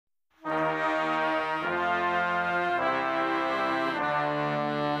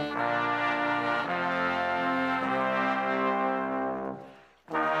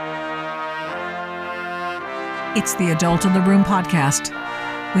It's the Adult in the Room podcast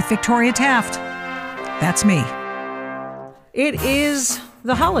with Victoria Taft. That's me. It is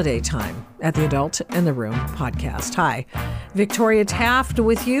the holiday time at the Adult in the Room podcast. Hi, Victoria Taft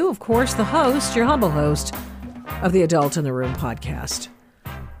with you, of course, the host, your humble host of the Adult in the Room podcast,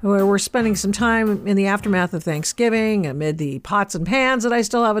 where we're spending some time in the aftermath of Thanksgiving amid the pots and pans that I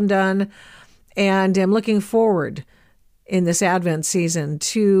still haven't done, and am looking forward in this Advent season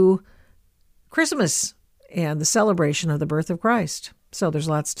to Christmas and the celebration of the birth of Christ. So there's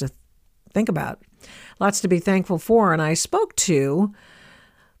lots to think about, lots to be thankful for. And I spoke to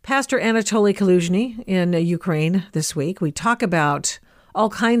Pastor Anatoly Kaluzhny in Ukraine this week. We talk about all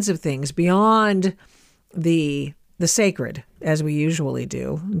kinds of things beyond the sacred, as we usually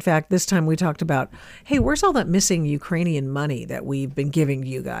do. In fact, this time we talked about, hey, where's all that missing Ukrainian money that we've been giving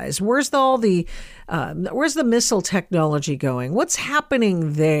you guys? Where's the missile technology going? What's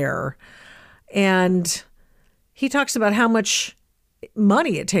happening there? And he talks about how much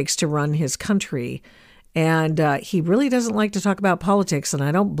money it takes to run his country. And he really doesn't like to talk about politics, and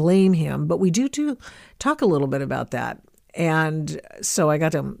I don't blame him. But we do talk a little bit about that. And so I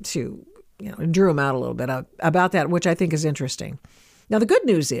got to drew him out a little bit about that, which I think is interesting. Now, the good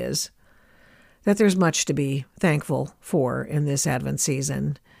news is that there's much to be thankful for in this Advent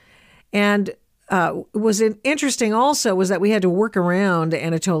season. And was interesting also was that we had to work around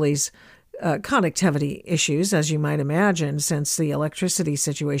Anatoly's connectivity issues, as you might imagine, since the electricity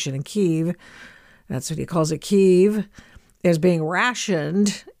situation in Kiev, that's what he calls it, Kiev, is being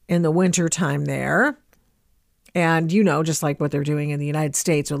rationed in the winter time there. And, just like what they're doing in the United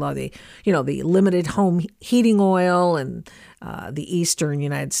States with all the, the limited home heating oil and the eastern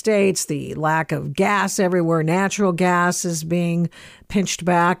United States, the lack of gas everywhere, natural gas is being pinched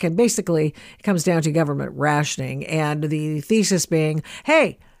back. And basically it comes down to government rationing. And the thesis being,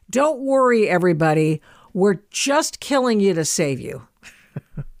 hey, don't worry, everybody. We're just killing you to save you.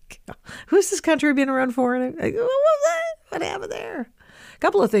 Who's this country been around for? What was that? What happened there? A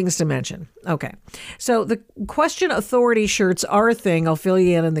couple of things to mention. Okay. So the question authority shirts are a thing. I'll fill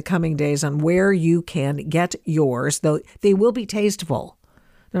you in the coming days on where you can get yours, though they will be tasteful.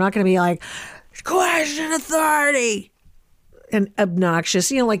 They're not going to be like, question authority and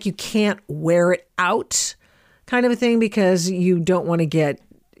obnoxious, like you can't wear it out kind of a thing because you don't want to get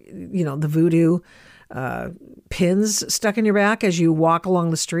the voodoo pins stuck in your back as you walk along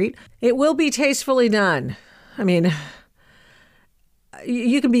the street. It will be tastefully done. I mean,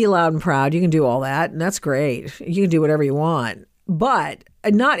 you can be loud and proud. You can do all that, and that's great. You can do whatever you want. But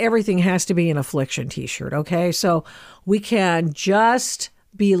not everything has to be an affliction t-shirt, okay? So we can just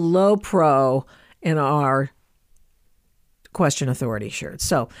be low pro in our question authority shirts.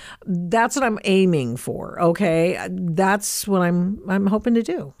 So that's what I'm aiming for. Okay. That's what I'm hoping to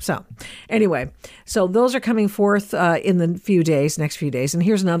do. So anyway, so those are coming forth in the next few days. And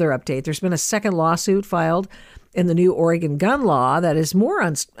here's another update. There's been a second lawsuit filed in the new Oregon gun law that is more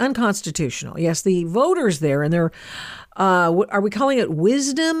unconstitutional. Yes, the voters there and their, are we calling it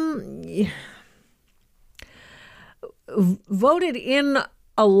wisdom? Voted in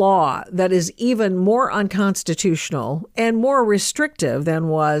a law that is even more unconstitutional and more restrictive than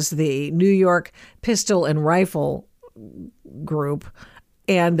was the New York Pistol and Rifle Group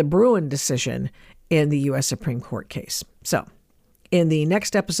and the Bruin decision in the U.S. Supreme Court case. So in the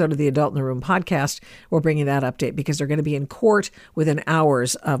next episode of the Adult in the Room podcast, we're bringing that update because they're going to be in court within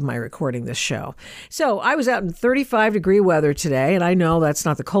hours of my recording this show. So I was out in 35-degree weather today, and I know that's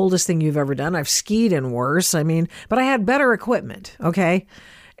not the coldest thing you've ever done. I've skied in worse. But I had better equipment, okay?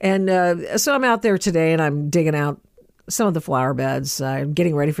 And so I'm out there today, and I'm digging out some of the flower beds. I'm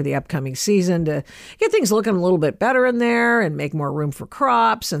getting ready for the upcoming season to get things looking a little bit better in there and make more room for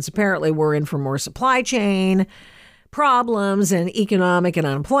crops, since apparently we're in for more supply chain problems and economic and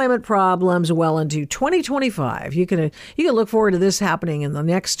unemployment problems well into 2025. You can look forward to this happening in the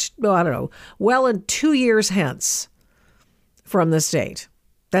next, well in 2 years hence from this date.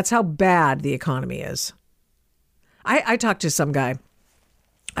 That's how bad the economy is. I talked to some guy,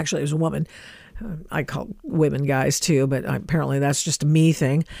 actually it was a woman. I call women guys too, but apparently that's just a me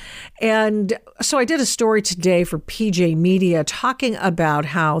thing. And so I did a story today for PJ Media talking about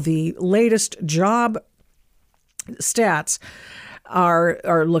how the latest job stats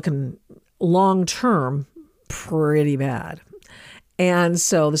are looking long-term pretty bad. And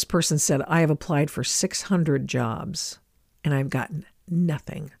so this person said, I have applied for 600 jobs and I've gotten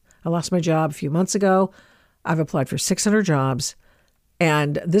nothing. I lost my job a few months ago. I've applied for 600 jobs.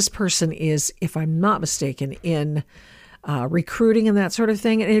 And this person is, if I'm not mistaken, in recruiting and that sort of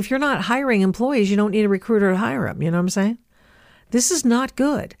thing. And if you're not hiring employees, you don't need a recruiter to hire them. You know what I'm saying? This is not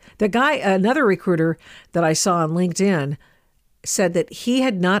good. The guy, another recruiter that I saw on LinkedIn, said that he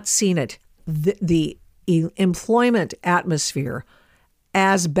had not seen it, the employment atmosphere,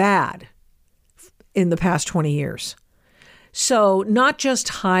 as bad in the past 20 years. So not just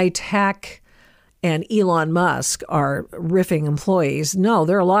high tech and Elon Musk are riffing employees. No,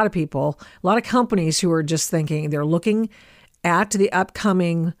 there are a lot of people, a lot of companies who are just thinking, they're looking at the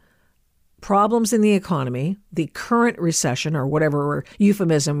upcoming problems in the economy, the current recession, or whatever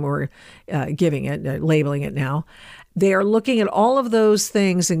euphemism we're giving it, labeling it now. They are looking at all of those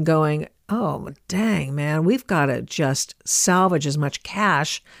things and going, oh, dang, man, we've got to just salvage as much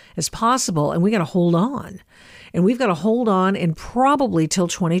cash as possible, and we got to hold on. And we've got to hold on and probably till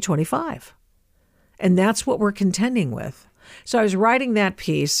 2025. And that's what we're contending with. So I was writing that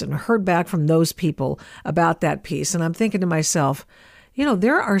piece and heard back from those people about that piece. And I'm thinking to myself, you know,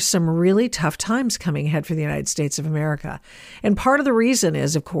 there are some really tough times coming ahead for the United States of America. And part of the reason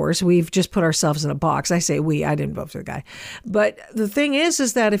is, of course, we've just put ourselves in a box. I say we, I didn't vote for the guy. But the thing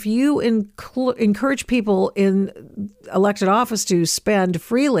is that if you encourage people in elected office to spend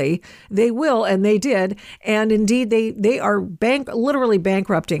freely, they will, and they did. And indeed, they are literally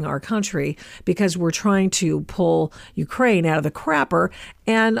bankrupting our country because we're trying to pull Ukraine out of the crapper.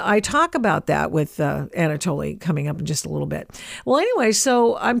 And I talk about that with Anatoly coming up in just a little bit. Well, anyway,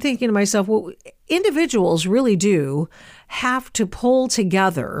 so I'm thinking to myself, well, individuals really do have to pull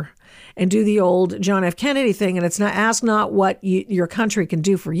together and do the old John F. Kennedy thing. And it's not, ask not what your country can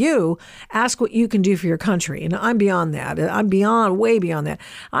do for you, ask what you can do for your country. And I'm beyond that. I'm way beyond that.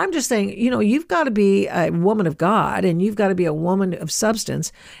 I'm just saying, you know, you've got to be a woman of God and you've got to be a woman of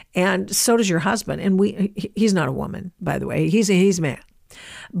substance. And so does your husband. And he's not a woman, by the way. He's a man.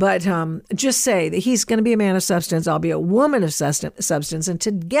 But just say that he's going to be a man of substance. I'll be a woman of substance. And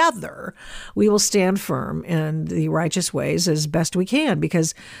together we will stand firm in the righteous ways as best we can,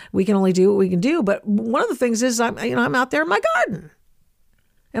 because we can only do what we can do. But one of the things is I'm out there in my garden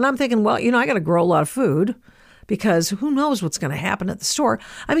and I'm thinking, well, I got to grow a lot of food because who knows what's going to happen at the store.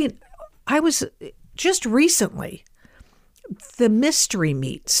 I mean, I was just recently, the mystery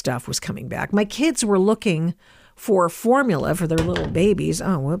meat stuff was coming back. My kids were looking for formula for their little babies.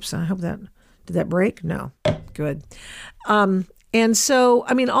 Oh, whoops. I hope did that break? No. Good. And so,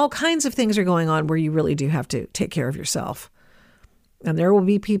 I mean, all kinds of things are going on where you really do have to take care of yourself. And there will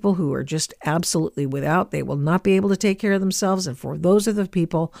be people who are just absolutely without. They will not be able to take care of themselves. And for those are the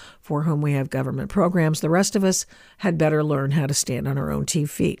people for whom we have government programs. The rest of us had better learn how to stand on our own 2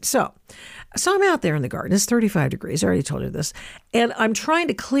 feet. So I'm out there in the garden. It's 35 degrees. I already told you this. And I'm trying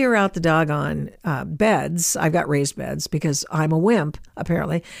to clear out the doggone beds. I've got raised beds because I'm a wimp,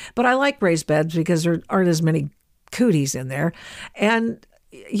 apparently. But I like raised beds because there aren't as many cooties in there. And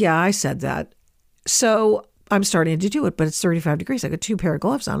yeah, I said that. So I'm starting to do it, but it's 35 degrees. I got 2 pair of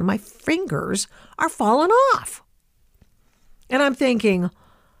gloves on and my fingers are falling off. And I'm thinking,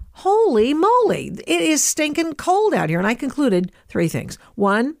 holy moly, it is stinking cold out here. And I concluded 3 things.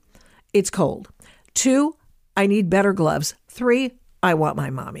 1, it's cold. 2, I need better gloves. 3, I want my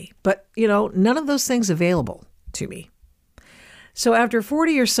mommy. But, none of those things available to me. So after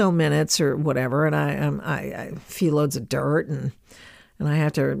 40 or so minutes or whatever, and I feel loads of dirt and I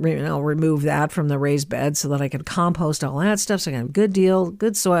have to remove that from the raised bed so that I can compost all that stuff. So I got a good deal,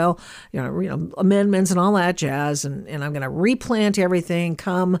 good soil, amendments and all that jazz. And I'm going to replant everything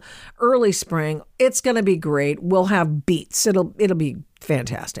come early spring. It's going to be great. We'll have beets. It'll be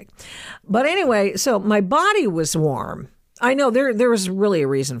fantastic. But anyway, so my body was warm. I know there was really a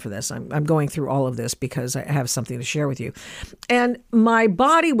reason for this. I'm going through all of this because I have something to share with you. And my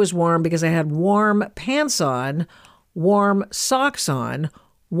body was warm because I had warm pants on, warm socks on,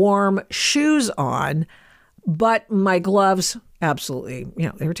 warm shoes on, but my gloves, absolutely,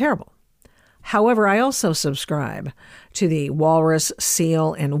 they were terrible. However, I also subscribe to the walrus,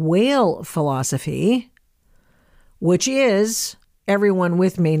 seal, and whale philosophy, which is, everyone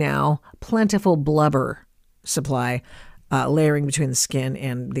with me now, plentiful blubber supply, layering between the skin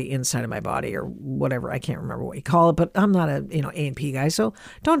and the inside of my body or whatever. I can't remember what you call it, but I'm not a A&P guy, so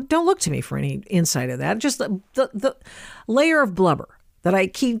don't look to me for any insight of that. Just the layer of blubber that I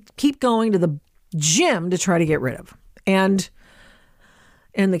keep going to the gym to try to get rid of, and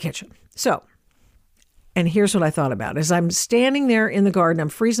in the kitchen. So, and here's what I thought about. As I'm standing there in the garden, I'm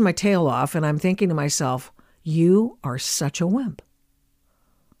freezing my tail off, and I'm thinking to myself, you are such a wimp.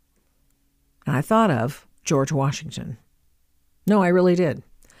 And I thought of George Washington. No, I really did.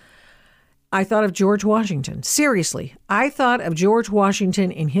 I thought of George Washington. Seriously, I thought of George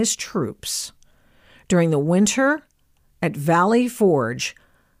Washington and his troops during the winter at Valley Forge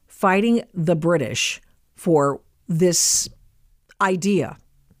fighting the British for this idea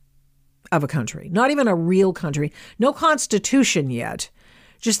of a country, not even a real country, no constitution yet,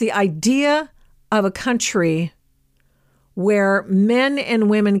 just the idea of a country where men and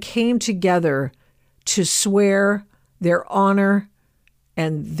women came together to swear their honor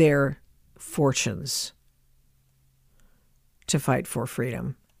and their fortunes to fight for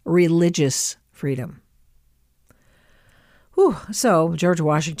freedom, religious freedom. Whew. So George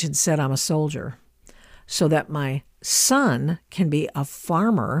Washington said, I'm a soldier so that my son can be a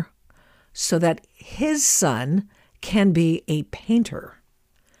farmer, so that his son can be a painter.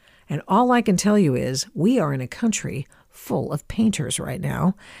 And all I can tell you is we are in a country full of painters right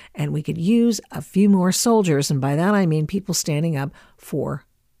now, and we could use a few more soldiers. And by that, I mean people standing up for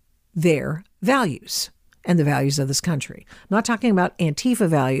their values and the values of this country. I'm not talking about Antifa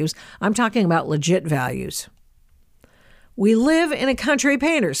values. I'm talking about legit values. We live in a country of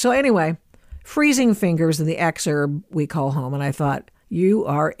painters. So anyway, freezing fingers in the exurb we call home. And I thought, you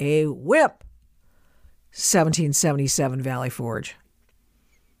are a whip. 1777 Valley Forge.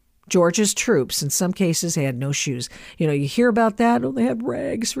 George's troops, in some cases, had no shoes. You know, you hear about that. Oh, they had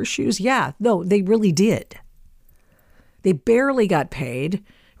rags for shoes. Yeah, no, they really did. They barely got paid.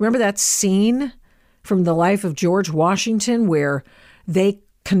 Remember that scene from the life of George Washington where they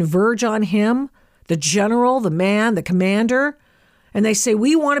converge on him, the general, the man, the commander, and they say,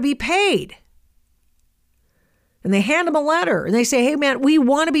 we want to be paid. And they hand him a letter and they say, hey, man, we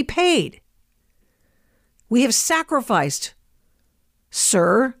want to be paid. We have sacrificed,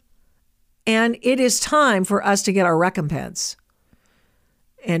 sir, and it is time for us to get our recompense.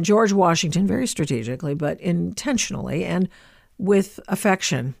 And George Washington, very strategically, but intentionally and with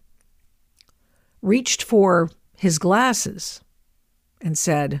affection, reached for his glasses and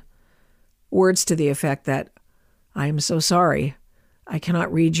said words to the effect that, I am so sorry, I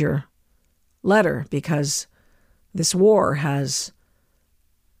cannot read your letter because this war has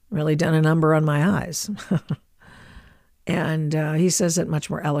really done a number on my eyes. And he says it much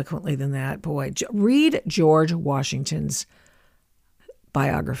more eloquently than that. Boy, read George Washington's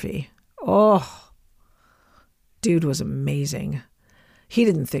biography. Oh, dude was amazing. He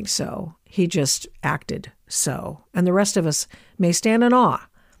didn't think so. He just acted so. And the rest of us may stand in awe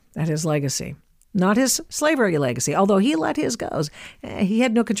at his legacy. Not his slavery legacy, although he let his go. He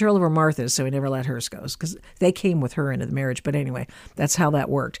had no control over Martha's, so he never let hers go because they came with her into the marriage. But anyway, that's how that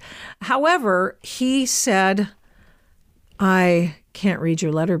worked. However, he said, I can't read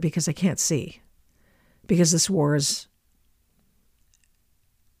your letter because I can't see, because this war has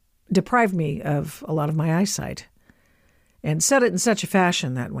deprived me of a lot of my eyesight. And said it in such a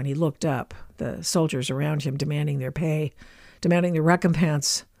fashion that when he looked up, the soldiers around him demanding their pay, demanding their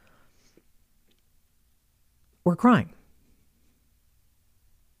recompense, were crying.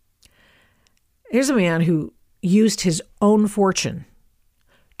 Here's a man who used his own fortune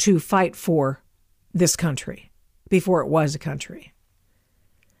to fight for this country before it was a country.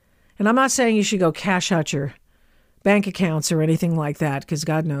 And I'm not saying you should go cash out your bank accounts or anything like that, because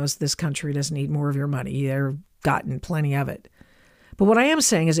God knows this country doesn't need more of your money. They've gotten plenty of it. But what I am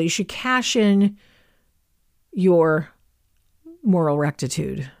saying is that you should cash in your moral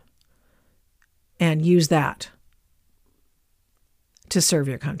rectitude and use that to serve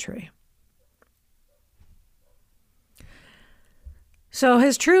your country. So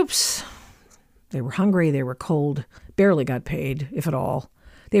his troops, they were hungry, they were cold, barely got paid, if at all.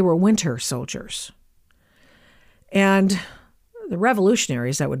 They were winter soldiers. And the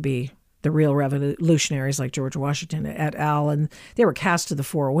revolutionaries, that would be the real revolutionaries like George Washington et al., and they were cast to the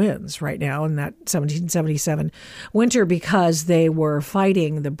four winds right now in that 1777 winter because they were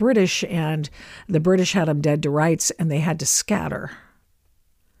fighting the British, and the British had them dead to rights, and they had to scatter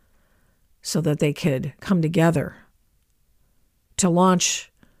so that they could come together to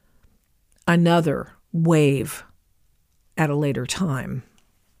launch another wave at a later time.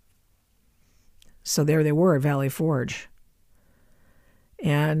 So there they were at Valley Forge.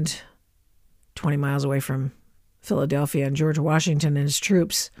 And 20 miles away from Philadelphia, and George Washington and his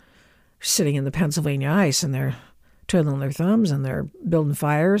troops are sitting in the Pennsylvania ice, and they're twiddling their thumbs, and they're building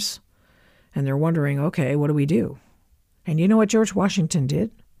fires, and they're wondering, okay, what do we do? And you know what George Washington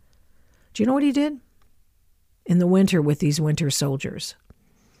did? Do you know what he did? In the winter with these winter soldiers,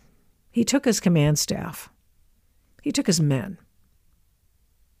 he took his command staff. He took his men.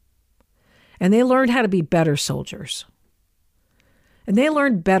 And they learned how to be better soldiers. And they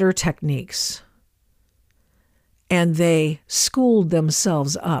learned better techniques. And they schooled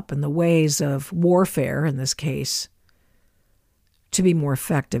themselves up in the ways of warfare, in this case, to be more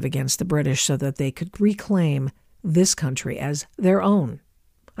effective against the British so that they could reclaim this country as their own.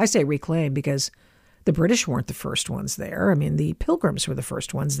 I say reclaim because The British weren't the first ones there. I mean, the Pilgrims were the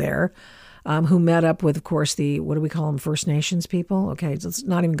first ones there, who met up with, of course, what do we call them, First Nations people? Okay, let's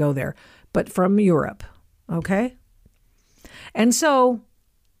not even go there. But from Europe, okay? And so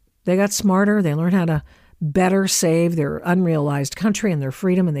they got smarter. They learned how to better save their unrealized country and their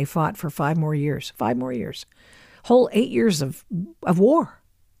freedom, and they fought for 5 more years. 5 more years. Whole 8 years of war.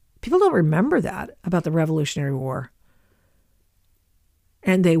 People don't remember that about the Revolutionary War.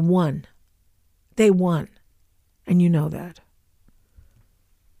 And they won. They won. And you know that.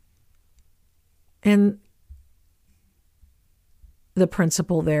 And the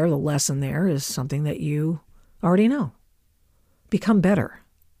principle there, the lesson there is something that you already know. Become better.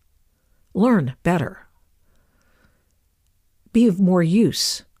 Learn better. Be of more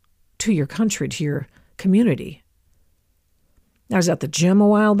use to your country, to your community. I was at the gym a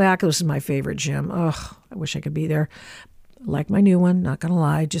while back. This is my favorite gym. Ugh, I wish I could be there. I like my new one, not going to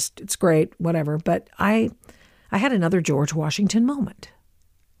lie. Just, it's great, whatever. But I had another George Washington moment.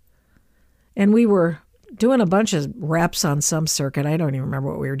 And we were doing a bunch of reps on some circuit. I don't even remember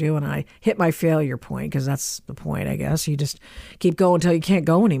what we were doing. I hit my failure point, because that's the point, I guess. You just keep going until you can't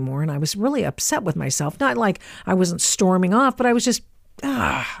go anymore. And I was really upset with myself. Not like I wasn't storming off, but I was just,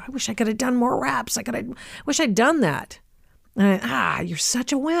 I wish I could have done more reps. Wish I'd done that. And you're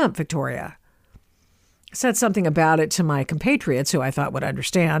such a wimp, Victoria. I said something about it to my compatriots who I thought would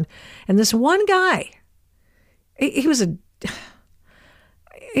understand. And this one guy, he was a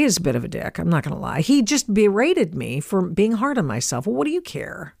bit of a dick. I'm not going to lie. He just berated me for being hard on myself. Well, what do you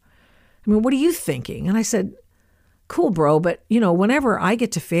care? I mean, what are you thinking? And I said, cool, bro. But, whenever I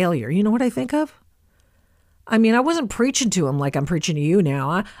get to failure, you know what I think of? I mean, I wasn't preaching to him like I'm preaching to you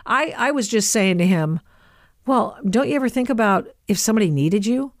now. I was just saying to him, well, don't you ever think about if somebody needed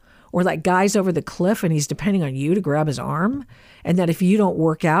you, or that guy's over the cliff and he's depending on you to grab his arm, and that if you don't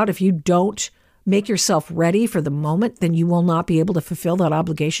work out, if you don't make yourself ready for the moment, then you will not be able to fulfill that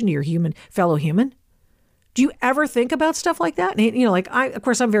obligation to your fellow human? Do you ever think about stuff like that? And, of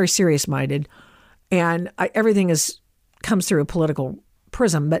course, I'm very serious-minded, and everything comes through a political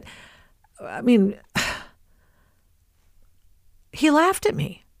prism. But, I mean, he laughed at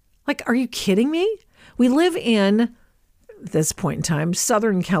me. Like, are you kidding me? We live in, at this point in time,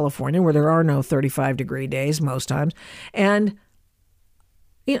 Southern California, where there are no 35-degree days most times. And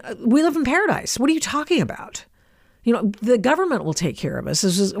we live in paradise. What are you talking about? The government will take care of us.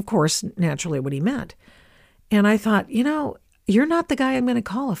 This is, of course, naturally what he meant. And I thought, you're not the guy I'm going to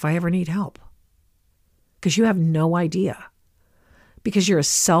call if I ever need help. Because you have no idea. Because you're a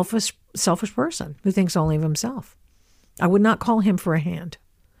selfish person who thinks only of himself. I would not call him for a hand.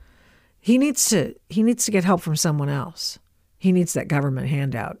 He needs to get help from someone else. He needs that government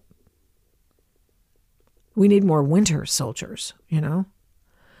handout. We need more winter soldiers, And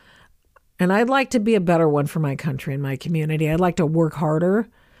I'd like to be a better one for my country and my community. I'd like to work harder.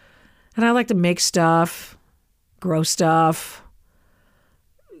 And I'd like to make stuff, grow stuff,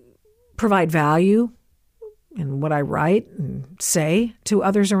 provide value in what I write and say to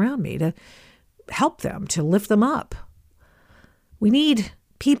others around me, to help them, to lift them up. We need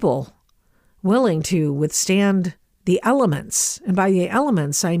people willing to withstand the elements. And by the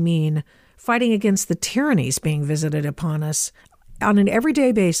elements, I mean fighting against the tyrannies being visited upon us on an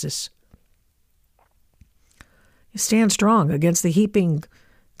everyday basis. You stand strong against the heaping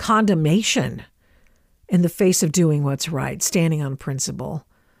condemnation in the face of doing what's right, standing on principle,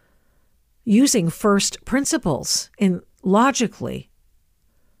 using first principles in logically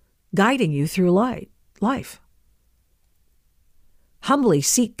guiding you through life. Humbly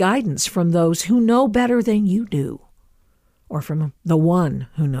seek guidance from those who know better than you do, or from the one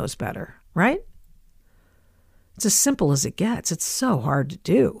who knows better, right? It's as simple as it gets. It's so hard to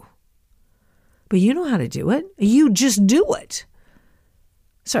do. But you know how to do it. You just do it.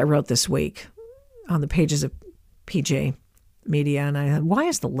 So I wrote this week on the pages of PJ Media, and I said, why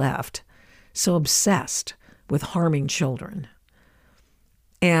is the left so obsessed with harming children?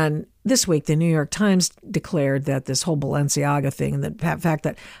 And this week, the New York Times declared that this whole Balenciaga thing, and the fact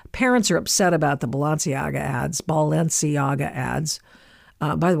that parents are upset about the Balenciaga ads.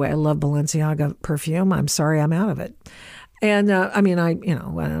 By the way, I love Balenciaga perfume. I'm sorry I'm out of it. And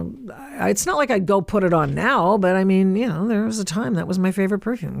it's not like I'd go put it on now, but I mean, there was a time that was my favorite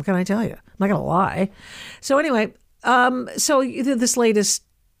perfume. What can I tell you? I'm not going to lie. So anyway, this latest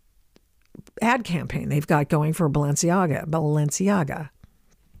ad campaign they've got going for Balenciaga.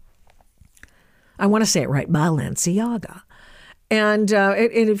 I want to say it right, Balenciaga. And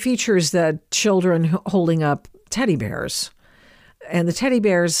it features the children holding up teddy bears. And the teddy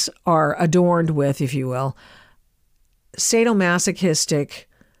bears are adorned with, if you will, sadomasochistic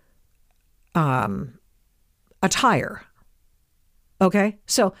attire. Okay?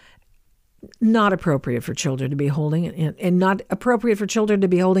 So not appropriate for children to be holding and not appropriate for children to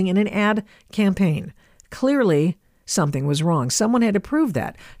be holding in an ad campaign. Clearly, something was wrong. Someone had to prove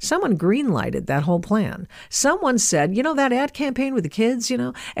that. Someone green-lighted that whole plan. Someone said, that ad campaign with the kids,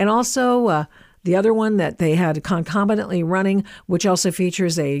 and also the other one that they had concomitantly running, which also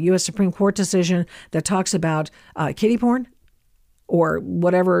features a U.S. Supreme Court decision that talks about kiddie porn, or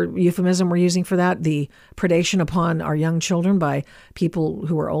whatever euphemism we're using for that, the predation upon our young children by people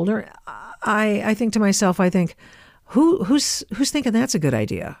who are older. I think to myself, who's thinking that's a good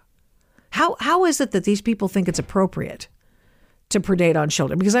idea? How is it that these people think it's appropriate to predate on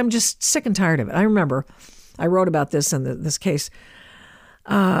children? Because I'm just sick and tired of it. I remember I wrote about this in this case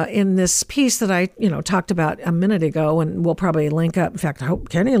in this piece that I talked about a minute ago, and we'll probably link up. In fact, I hope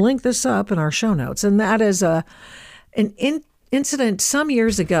Kenny link this up in our show notes. And that is an incident some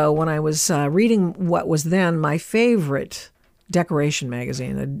years ago when I was reading what was then my favorite decoration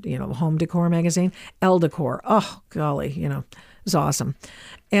magazine, home decor magazine, Elle Decor. Oh, golly, it was awesome.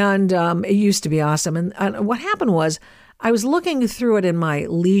 And it used to be awesome. And what happened was I was looking through it in my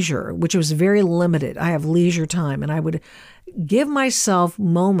leisure, which was very limited. I have leisure time, and I would give myself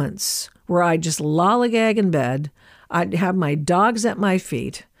moments where I'd just lollygag in bed. I'd have my dogs at my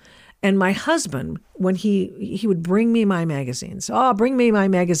feet. And my husband, when he would bring me my magazines, bring me my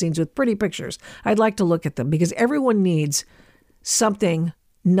magazines with pretty pictures. I'd like to look at them because everyone needs something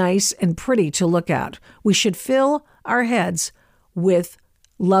nice and pretty to look at. We should fill our heads with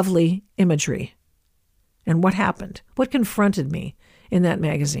lovely imagery. And what happened? What confronted me in that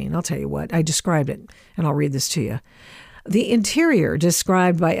magazine? I'll tell you what. I described it, and I'll read this to you. The interior,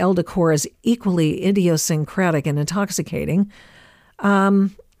 described by Elle Decor as equally idiosyncratic and intoxicating,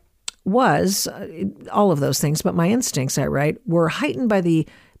 was all of those things, but my instincts, I write, were heightened by the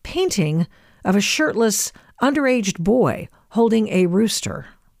painting of a shirtless, underaged boy holding a rooster.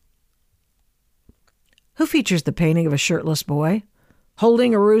 Who features the painting of a shirtless boy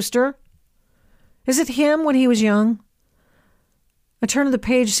holding a rooster? Is it him when he was young? A turn of the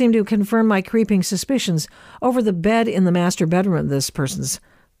page seemed to confirm my creeping suspicions. Over the bed in the master bedroom of this person's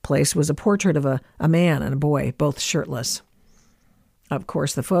place was a portrait of a man and a boy, both shirtless. Of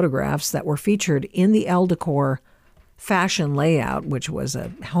course, the photographs that were featured in the Elle Decor fashion layout, which was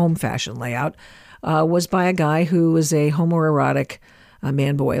a home fashion layout, was by a guy who was a homoerotic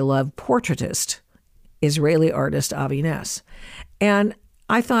man-boy love portraitist, Israeli artist Avi Ness. And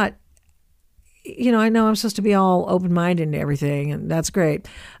I thought, I know I'm supposed to be all open-minded and everything, and that's great.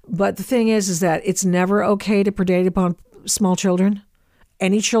 But the thing is that it's never okay to predate upon small children.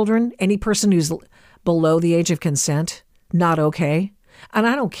 Any person who's below the age of consent, not okay. And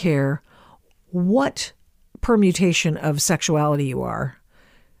I don't care what permutation of sexuality you are.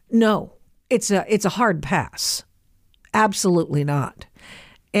 No, it's a hard pass. Absolutely not.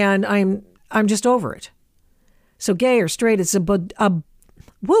 And I'm just over it. So gay or straight, it's abominable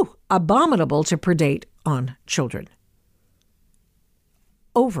to predate on children.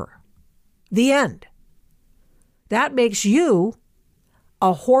 Over. The end. That makes you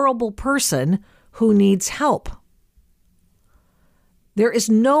a horrible person who needs help. There is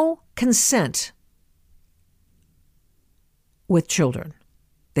no consent with children.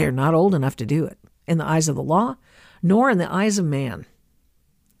 They are not old enough to do it in the eyes of the law, nor in the eyes of man.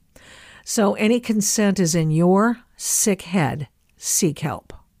 So any consent is in your sick head. Seek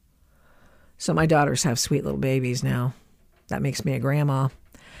help. So my daughters have sweet little babies now. That makes me a grandma.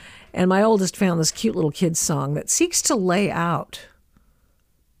 And my oldest found this cute little kid's song that seeks to lay out,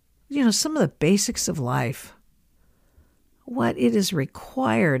 some of the basics of life. What it is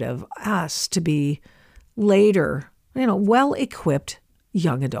required of us to be later, well-equipped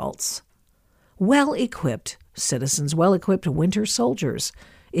young adults, well-equipped citizens, well-equipped winter soldiers,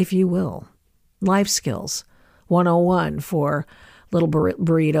 if you will. Life skills 101 for little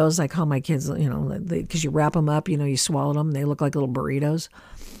burritos. I call my kids, because you wrap them up, you swallow them. They look like little burritos.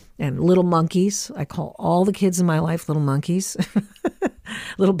 And little monkeys. I call all the kids in my life little monkeys,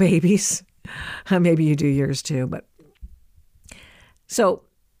 little babies. Maybe you do yours too, but. So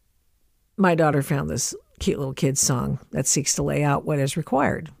my daughter found this cute little kid's song that seeks to lay out what is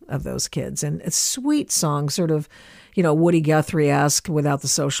required of those kids. And it's a sweet song, sort of, Woody Guthrie-esque without the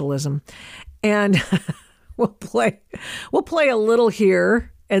socialism. And we'll play a little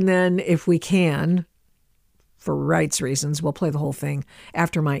here. And then if we can, for rights reasons, we'll play the whole thing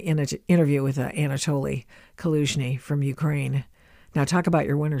after my interview with Anatoly, Kaluzhny from Ukraine. Now talk about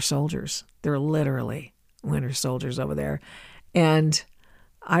your winter soldiers. They're literally winter soldiers over there. And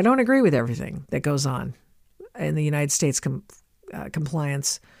I don't agree with everything that goes on in the United States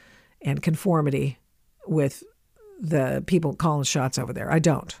compliance and conformity with the people calling shots over there. I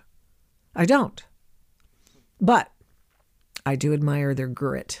don't. But I do admire their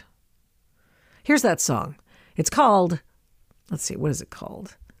grit. Here's that song. It's called, let's see, what is it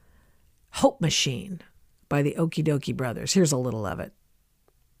called? Hope Machine by the Okie Dokie Brothers. Here's a little of it.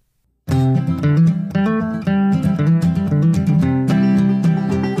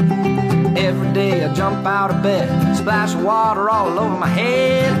 Every day I jump out of bed, splash water all over my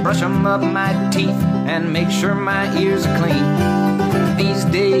head, brush 'em up my teeth, and make sure my ears are clean. These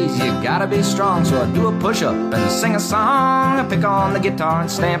days you gotta be strong, so I do a push-up and sing a song. I pick on the guitar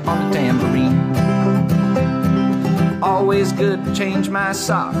and stamp on the tambourine. Always good to change my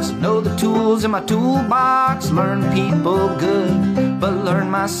socks, know the tools in my toolbox, learn people good, but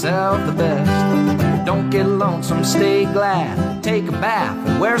learn myself the best. Don't get lonesome, stay glad, take a bath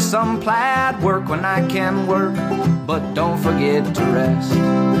and wear some plaid, work when I can work, but don't forget to rest.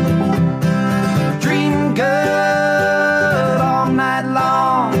 Dream good all night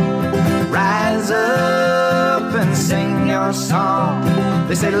long, rise up and sing your song.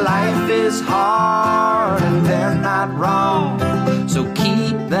 They say life is hard and they're not wrong, so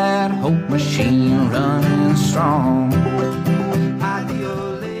keep that hope machine running strong.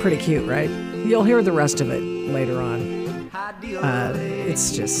 Pretty cute, right? You'll hear the rest of it later on.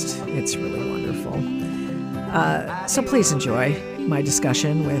 It's really wonderful. So please enjoy my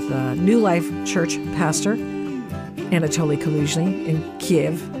discussion with New Life Church pastor Anatoly Kaluzhny in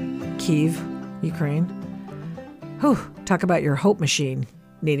Kiev, Ukraine. Whew, talk about your hope machine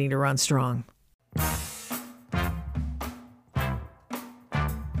needing to run strong.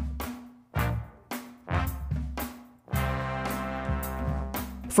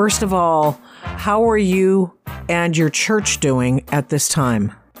 First of all, how are you and your church doing at this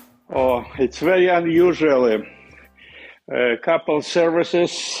time? Oh, it's very unusual. A couple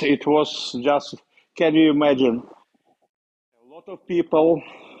services, it was just, can you imagine? A lot of people,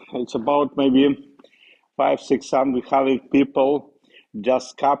 it's about maybe 500-600 people,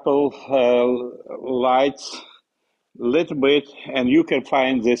 just couple lights, little bit, and you can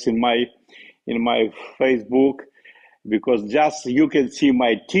find this in my Facebook, because just you can see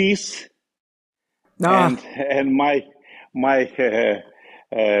my teeth and my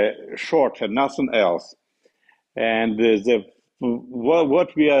short and nothing else. And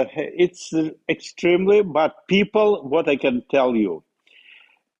what we are, it's extremely, but people, what I can tell you,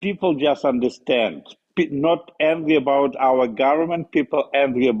 people just understand, not angry about our government, people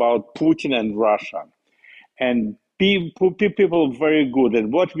angry about Putin and Russia. And people very good at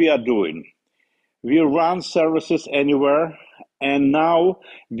what we are doing. We run services anywhere, and now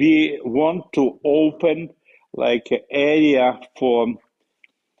we want to open like an area for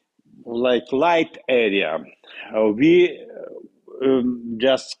like light area. We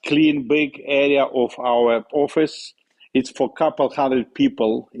just clean big area of our office. It's for couple hundred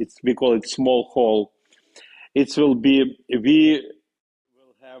people. We call it small hall. We will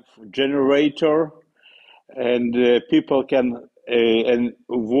have generator, and people can and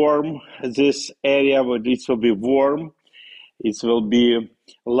warm this area. But it will be warm. It will be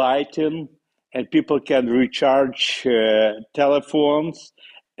lighting, and people can recharge telephones.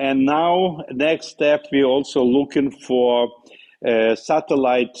 And now, next step, we're also looking for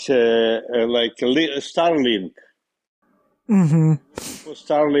satellite like Starlink. Mm-hmm. For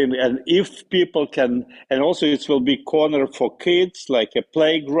Starlink, and if people can, and also it will be corner for kids, like a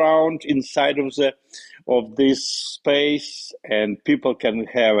playground inside of this space, and people can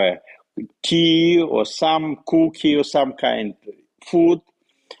have a tea or some cookie or some kind of food.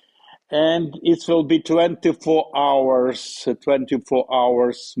 And it will be 24 hours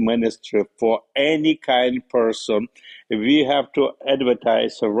ministry for any kind of person. We have to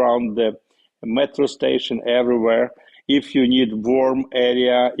advertise around the metro station everywhere. If you need warm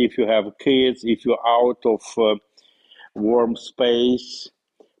area, if you have kids, if you're out of warm space,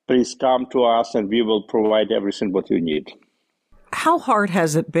 please come to us and we will provide everything what you need. How hard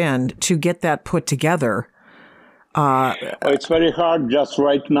has it been to get that put together? It's very hard. Just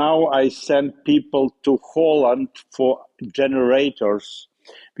right now, I send people to Holland for generators,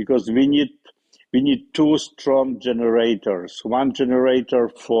 because we need two strong generators. One generator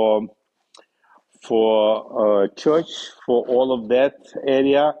for church, for all of that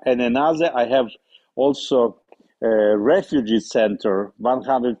area, and another I have also a refugee center,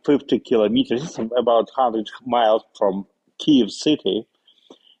 150 kilometers, about 100 miles from Kiev city.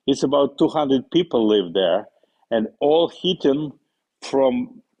 It's about 200 people live there, and all heating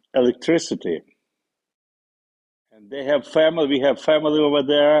from electricity. And they have family, we have family over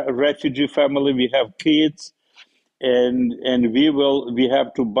there, a refugee family, we have kids, and we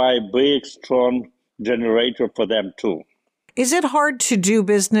have to buy big, strong generator for them too. Is it hard to do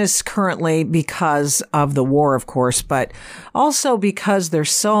business currently because of the war, of course, but also because there's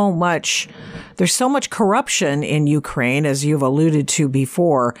so much corruption in Ukraine, as you've alluded to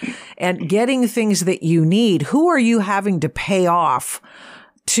before, and getting things that you need? Who are you having to pay off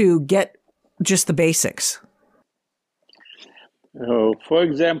to get just the basics? For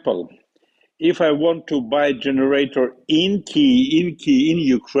example, if I want to buy generator in Kiev, in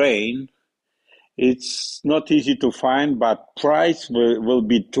Ukraine, it's not easy to find, but price will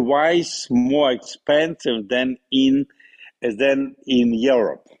be twice more expensive than in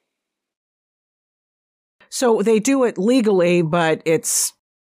Europe. So they do it legally, but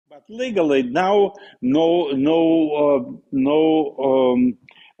legally now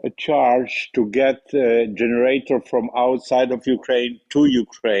a charge to get a generator from outside of Ukraine to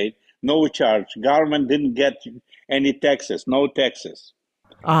Ukraine. No charge. Government didn't get any taxes. No taxes.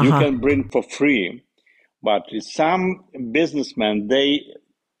 You can bring for free, but some businessmen, they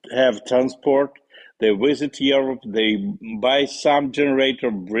have transport, they visit Europe, they buy some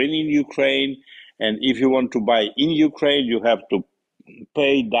generator, bring in Ukraine, and if you want to buy in Ukraine, you have to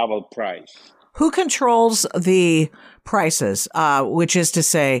pay double price. Who controls the prices? Which is to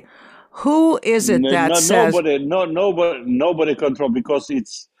say, who is it that says nobody control, because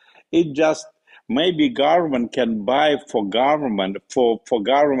it just maybe government can buy for government.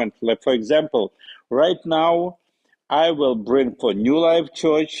 Like for example, right now I will bring for New Life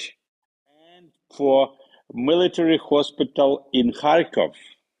Church and for military hospital in Kharkov.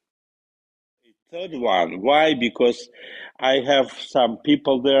 Third one. Why? Because I have some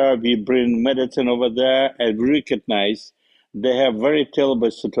people there. We bring medicine over there and recognize they have very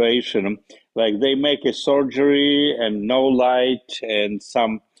terrible situation. Like they make a surgery and no light and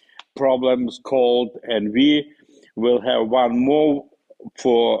some problems cold, and we will have one more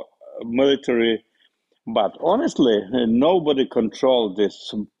for military. But honestly, nobody controls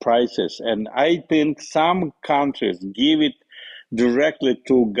these prices, and I think some countries give it directly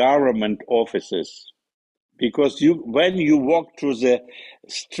to government offices, because when you walk through the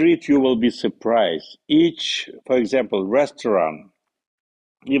street, you will be surprised. Each, for example, restaurant,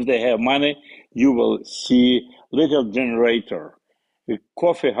 if they have money, you will see little generator. A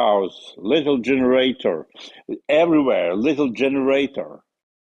coffee house, little generator. Everywhere, little generator.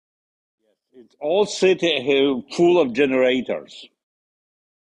 It's all city full of generators.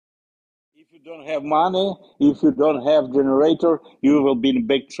 If you don't have money, if you don't have generator, you will be in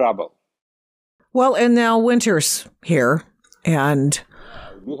big trouble. Well, and now winter's here, and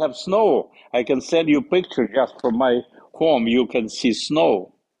we have snow. I can send you a picture just from my home. You can see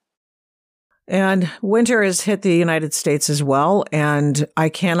snow. And winter has hit the United States as well, and I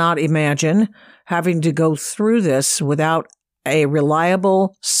cannot imagine having to go through this without a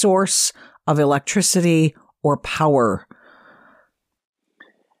reliable source of electricity or power.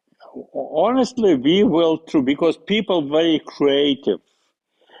 Honestly, we will too, because people very creative.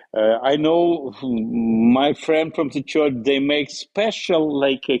 I know my friend from the church, they make special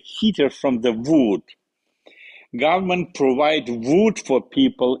like a heater from the wood. Government provide wood for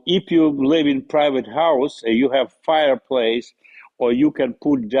people. If you live in private house, you have fireplace, or you can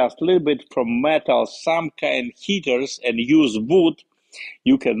put just a little bit from metal, some kind heaters, and use wood.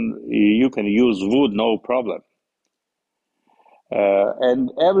 You can use wood, no problem.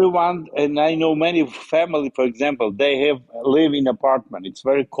 And everyone, and I know many family, for example, they live in apartment. It's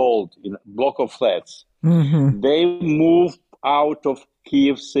very cold in a block of flats. Mm-hmm. They move out of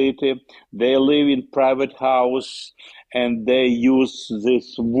Kiev city. They live in private house, and they use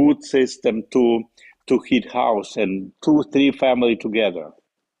this wood system to heat house, and 2-3 family together.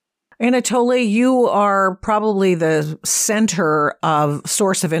 Anatoly, you are probably the center of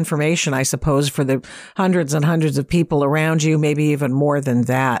source of information, I suppose, for the hundreds and hundreds of people around you, maybe even more than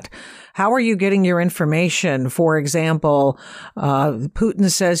that. How are you getting your information? For example,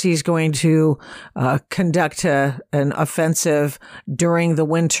 Putin says he's going to conduct an offensive during the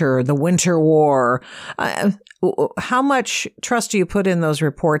winter war. How much trust do you put in those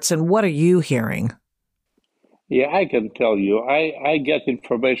reports, and what are you hearing? Yeah, I can tell you. I get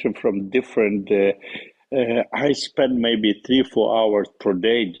information from different. I spend maybe 3-4 hours per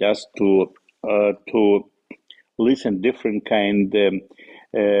day just to listen different kind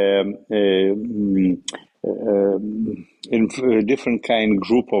different kind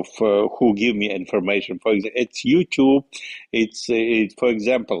group of who give me information. For example, it's YouTube. It's for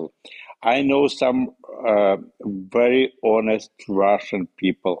example, I know some very honest Russian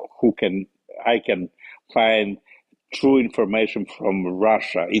people I can find true information from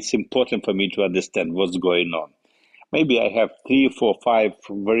Russia. It's important for me to understand what's going on. maybe I have three, four, five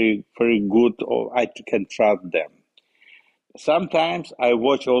very, very good, or I can trust them. Sometimes I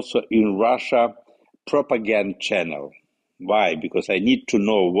watch also in Russia propaganda channel. Why? Because I need to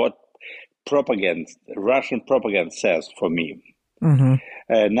know what propaganda, Russian propaganda says for me.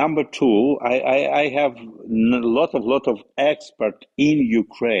 Mm-hmm. Number two, I have a lot of expert in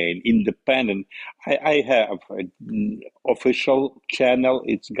Ukraine, independent. I have an official channel,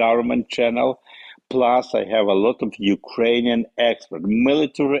 it's government channel. Plus, I have a lot of Ukrainian expert,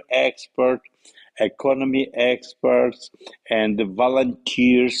 military expert, economy experts, and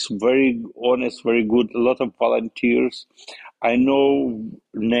volunteers. Very honest, very good. A lot of volunteers. I know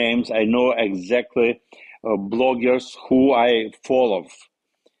names. I know exactly bloggers who I follow.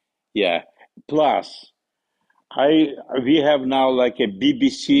 Yeah. Plus, I we have now like a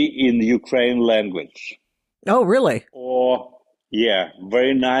BBC in Ukraine language. Oh, really? Or yeah,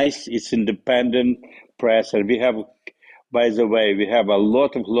 very nice. It's independent press, and we have, by the way, we have a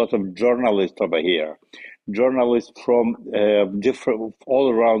lot of journalists over here, journalists from different all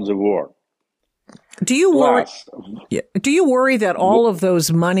around the world. Do you worry? Plus, Do you worry that all of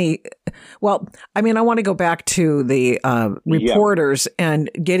those money? Well, I mean, I want to go back to the reporters and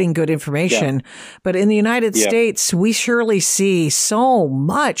getting good information, but in the United States, we surely see so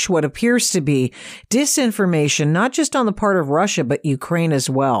much what appears to be disinformation, not just on the part of Russia, but Ukraine as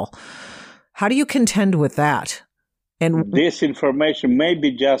well. How do you contend with that? And disinformation may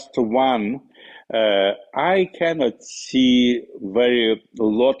be just one. I cannot see very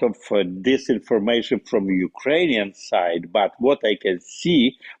lot of disinformation from Ukrainian side, but what I can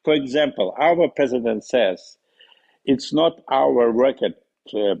see, for example, our president says it's not our record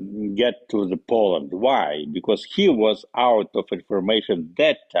get to the Poland. Why? Because he was out of information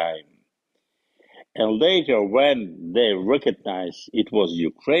that time. And later, when they recognized it was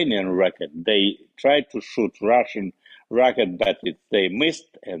Ukrainian rocket, they tried to shoot Russian rocket, but they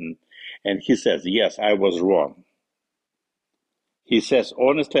missed. And he says, "Yes, I was wrong." He says,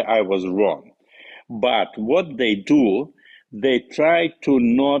 "Honestly, I was wrong." But what they do, they try to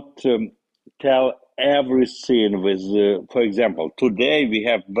not tell everything. With, for example, today we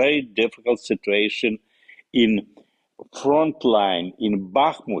have very difficult situation in front line in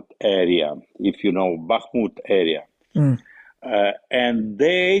Bakhmut area, if you know Bakhmut area. And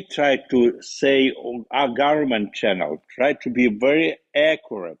they try to say, our government channel, try to be very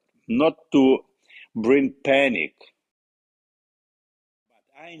accurate, not to bring panic. But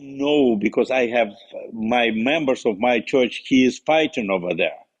I know because I have my members of my church, he is fighting over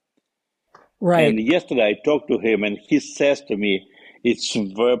there. right. And yesterday I talked to him and he says to me,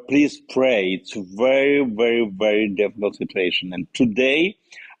 please pray. It's very, very, very difficult situation. And today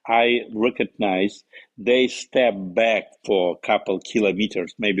I recognize they step back for a couple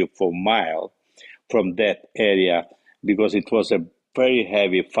kilometers, maybe for a mile from that area because it was a very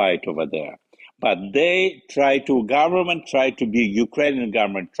heavy fight over there. But they Ukrainian government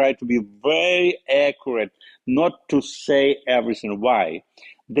try to be very accurate, not to say everything. Why?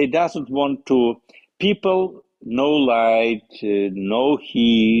 They doesn't want to, people, no light, no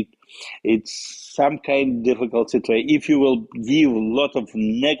heat. It's some kind of difficult situation. If you will give a lot of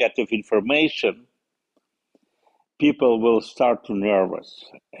negative information, people will start to nervous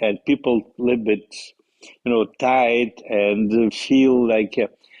and people a little bit, tired and feel like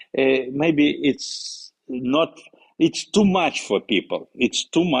maybe it's too much for people. It's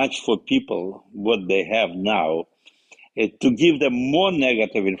too much for people what they have now. To give them more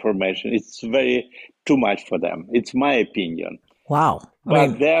negative information, it's very too much for them. It's my opinion. Wow.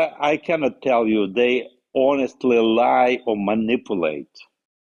 But there, I cannot tell you they honestly lie or manipulate.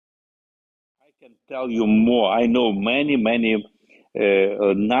 I can tell you more. I know many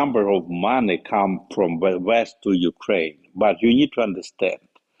a number of money come from west to Ukraine, but you need to understand,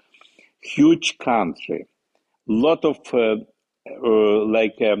 huge country, lot of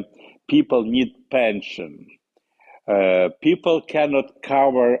people need pension. People cannot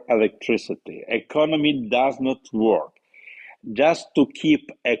cover electricity. Economy does not work. Just to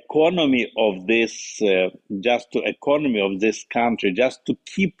keep economy of this, country, just to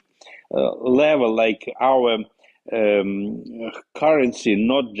keep level like our currency,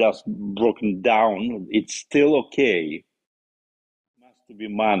 not just broken down. It's still okay. Must be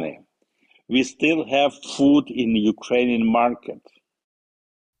money. We still have food in the Ukrainian market.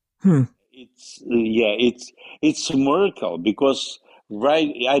 It's a miracle because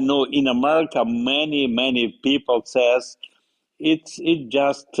I know in America many people says it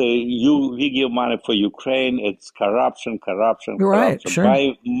just we give money for Ukraine, it's corruption. Right, sure.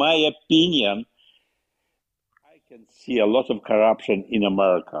 By my opinion, I can see a lot of corruption in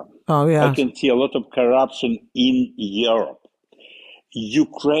America. Oh, I yeah. can see a lot of corruption in Europe.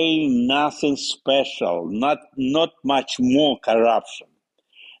 Ukraine, nothing special, not much more corruption.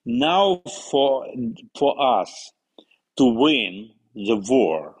 Now for us to win the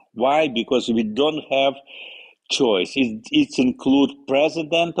war. Why? Because we don't have choice. It include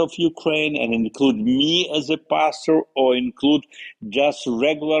president of Ukraine and include me as a pastor or include just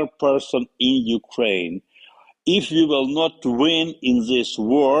regular person in Ukraine. If we will not win in this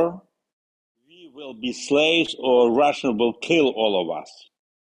war, we will be slaves or Russia will kill all of us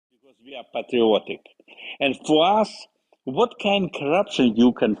because we are patriotic. And for us, what kind of corruption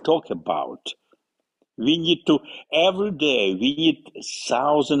you can talk about? We need to, every day, we need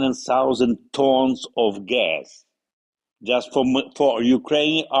 1,000 tons of gas just for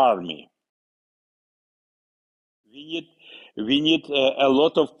Ukrainian army. We need a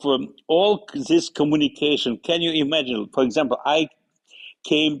lot of all this communication. Can you imagine? For example, I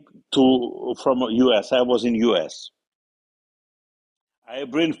came from US. I was in US. I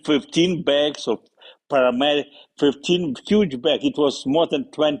bring 15 bags of paramedic, 15 huge bags. It was more than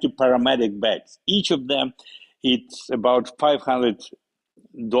 20 paramedic bags. Each of them, it's about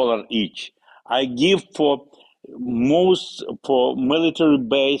 $500 each. I give for military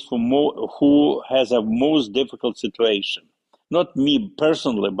base who has a most difficult situation. Not me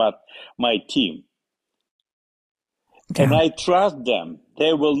personally, but my team. Yeah. And I trust them.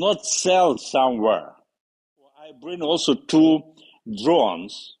 They will not sell somewhere. I bring also 2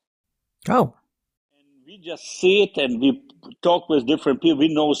 drones. Oh. And we just sit and we talk with different people.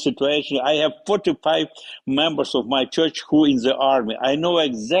 We know situation. I have 45 members of my church who in the army. I know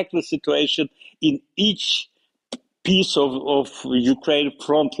exactly situation in each piece of Ukraine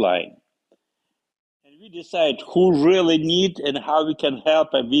front line. And we decide who really need and how we can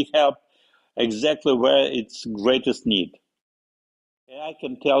help, and we help exactly where it's greatest need. And I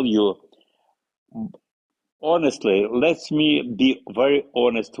can tell you, honestly, let me be very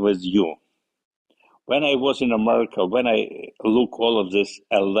honest with you. When I was in America, when I look all of this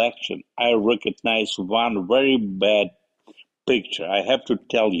election, I recognize one very bad picture. I have to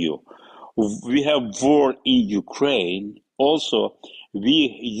tell you, we have war in Ukraine. Also,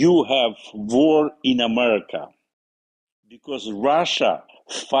 you have war in America because Russia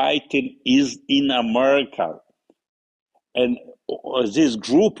fighting is in America. And this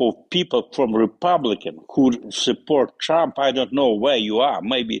group of people from Republican who support Trump, I don't know where you are.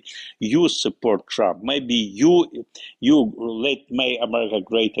 Maybe you support Trump. Maybe you make America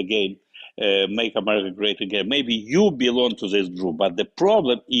great again. Make America great again. Maybe you belong to this group. But the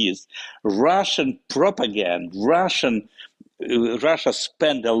problem is Russian propaganda. Russia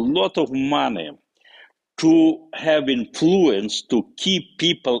spent a lot of money to have influence to keep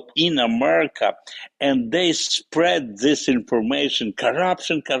people in America, and they spread this information,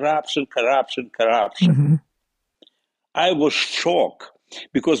 corruption. Mm-hmm. I was shocked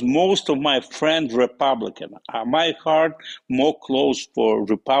because most of my friends Republican. My heart more close for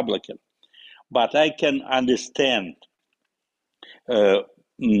Republican, but I can understand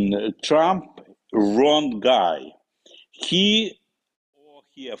Trump, wrong guy. He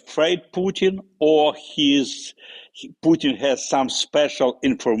afraid Putin, or Putin has some special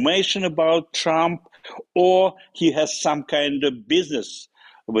information about Trump, or he has some kind of business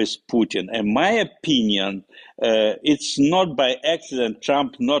with Putin. In my opinion, it's not by accident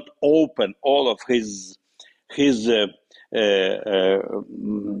Trump not open all of his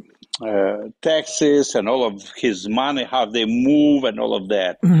taxes and all of his money, how they move and all of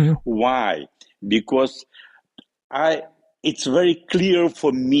that. Mm-hmm. Why? Because it's very clear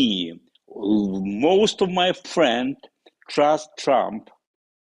for me. Most of my friends trust Trump,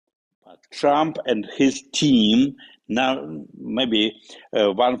 but Trump and his team, now maybe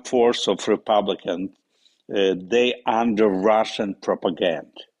 1/4 of Republicans, they under Russian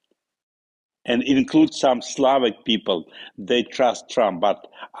propaganda. And include some Slavic people, they trust Trump. But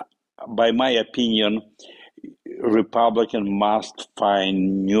by my opinion, Republican must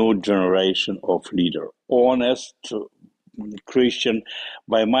find new generation of leader, honest, Christian.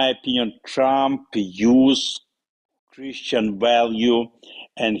 By my opinion, Trump used Christian value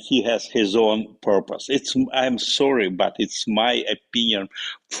and he has his own purpose. I'm sorry, but it's my opinion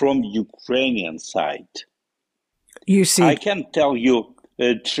from Ukrainian side. You see, I can tell you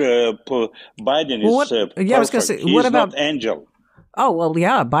Biden is perfect. I was going to say, He's what about not angel? Oh, well,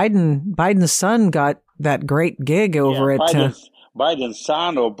 yeah, Biden's son got that great gig over at Biden's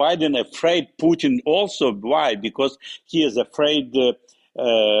son, or Biden afraid Putin also. Why? Because he is afraid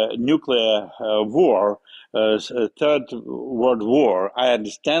nuclear war. Third World War. I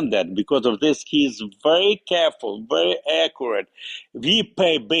understand that. Because of this, he is very careful, very accurate. We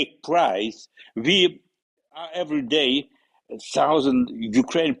pay big price. We every day, 1,000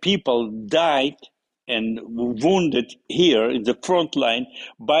 Ukrainian people died and wounded here in the front line.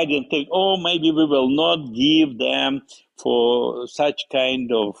 Biden think, oh, maybe we will not give them for such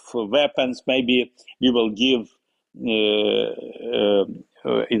kind of weapons. Maybe we will give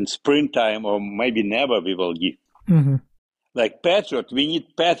in springtime, or maybe never we will give. Mm-hmm. Like Patriot, we need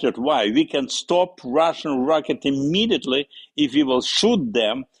Patriot. Why? We can stop Russian rocket immediately if we will shoot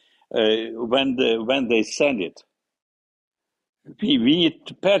them when they send it. We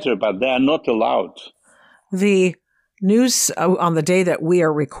need Patriot, but they are not allowed. The news on the day that we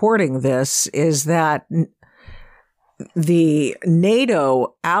are recording this is that the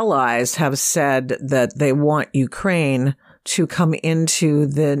NATO allies have said that they want Ukraine to come into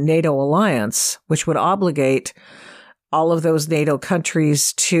the NATO alliance, which would obligate all of those NATO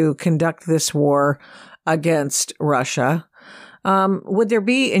countries to conduct this war against Russia. Would there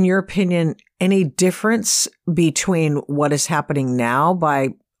be, in your opinion, any difference between what is happening now by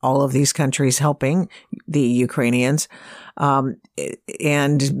all of these countries helping the Ukrainians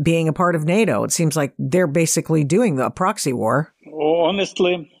and being a part of NATO? It seems like they're basically doing a proxy war.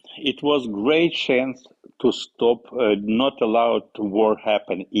 Honestly, it was great chance to stop, not allow war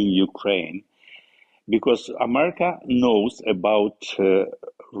happen in Ukraine, because America knows about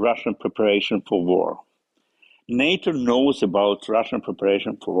Russian preparation for war. NATO knows about Russian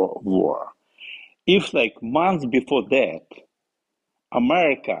preparation for war. If like months before that,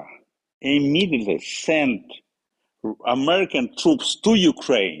 America immediately sent American troops to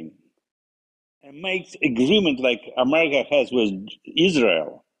Ukraine and makes agreement like America has with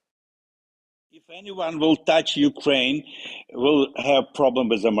Israel, if anyone will touch Ukraine, will have problem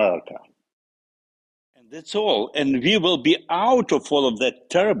with America. And that's all. And we will be out of all of that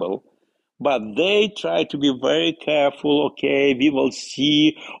terrible, but they try to be very careful. Okay, we will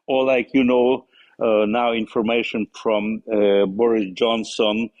see, or like, now information from Boris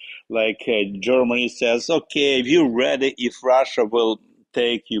Johnson, like Germany says, okay, we're ready if Russia will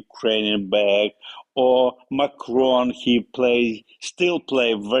take Ukraine back. Or Macron, he still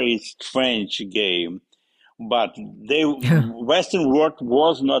play a very strange game, but Western world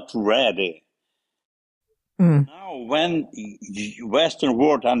was not ready. Now, when Western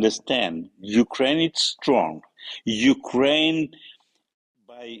world understand Ukraine is strong, Ukraine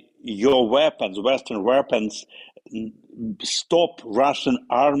by your weapons, Western weapons, stop Russian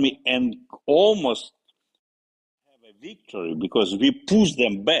army and almost have a victory because we push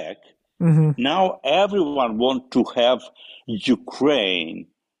them back. Mm-hmm. Now everyone wants to have Ukraine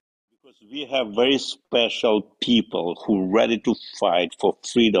because we have very special people who are ready to fight for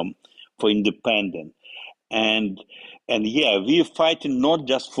freedom, for independence. And yeah, we're fighting not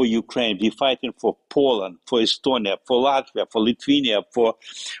just for Ukraine, we're fighting for Poland, for Estonia, for Latvia, for Lithuania, for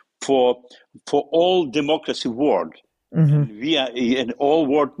all democracy world. Mm-hmm. And all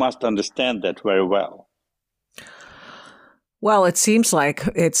world must understand that very well. Well, it seems like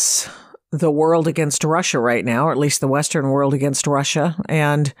it's the world against Russia right now, or at least the Western world against Russia.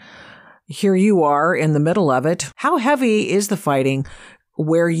 And here you are in the middle of it. How heavy is the fighting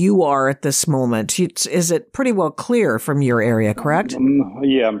where you are at this moment? Is it pretty well clear from your area, correct?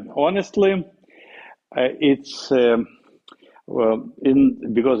 Yeah, honestly, it's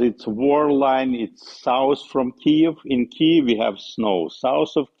because it's war line. It's south from Kiev. In Kiev, we have snow.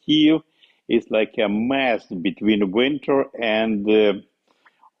 South of Kiev is like a mess between winter and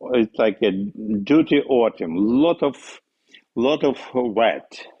it's like a dirty autumn. Lot of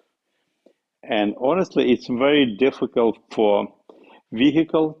wet, and honestly, it's very difficult for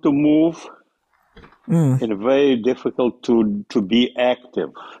vehicle to move, and very difficult to be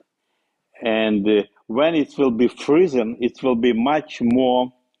active. And when it will be freezing, it will be much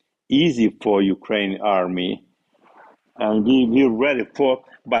more easy for Ukraine army, and we're ready for.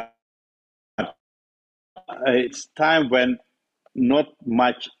 But it's time when not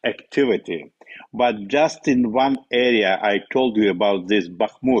much activity. But just in one area, I told you about this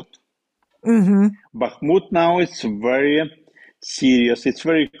Bakhmut. Mm-hmm. Bakhmut now is very serious. It's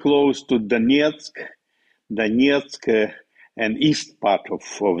very close to Donetsk, and east part of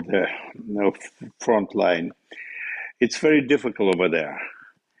the front line. It's very difficult over there.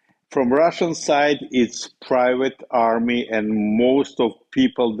 From Russian side, it's private army, and most of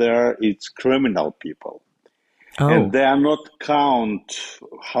people there, it's criminal people. Oh. And they are not count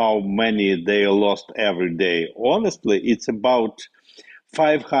how many they lost every day. Honestly, it's about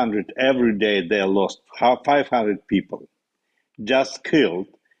 500 every day. They lost 500 people just killed.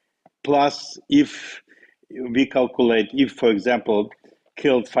 Plus, if we calculate if, for example,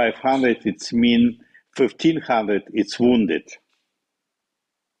 killed 500, it's mean 1,500, it's wounded.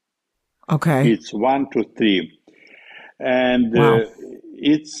 Okay. It's 1 to 3. And Wow.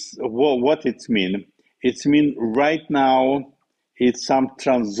 it's what it's mean. It's mean right now it's some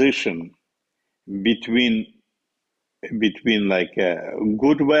transition between like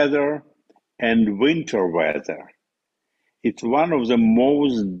good weather and winter weather. It's one of the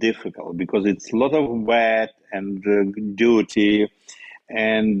most difficult because it's a lot of wet and dirty,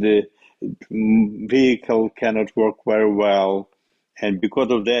 and vehicle cannot work very well. And because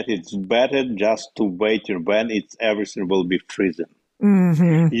of that, it's better just to wait when it's everything will be freezing.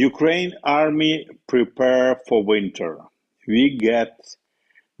 Mm-hmm. Ukraine army prepare for winter. We get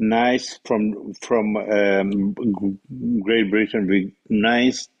nice from Great Britain. We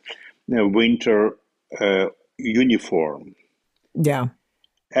nice winter uniform. Yeah.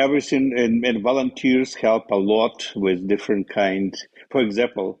 Everything, and volunteers help a lot with different kinds. For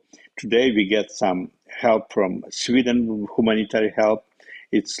example, today we get some help from Sweden, humanitarian help.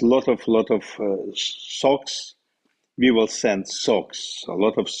 It's lot of socks. We will send socks, a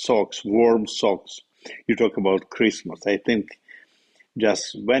lot of socks, warm socks. You talk about Christmas. I think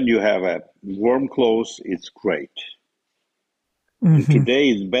just when you have a warm clothes, it's great. And Mm-hmm. today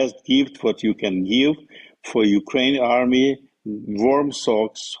is best gift what you can give for Ukraine army, warm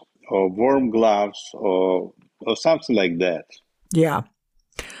socks or warm gloves or something like that. Yeah.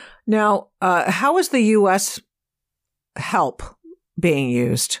 Now, how is the U.S. help being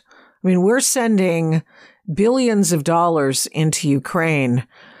used? I mean, we're sending billions of dollars into Ukraine,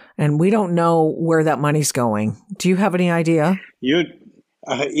 and we don't know where that money's going. Do you have any idea?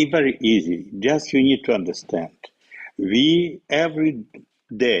 It's very easy. Just you need to understand. We every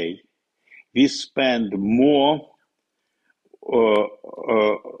day we spend more.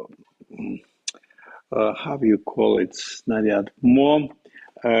 How do you call it, Nadia? More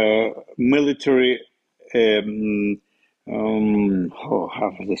military. How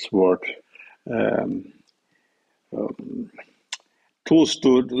is this word? Tools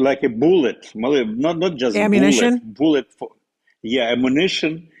to like a bullet, not just Ammunition? bullet for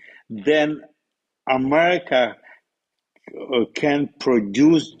ammunition. Then America can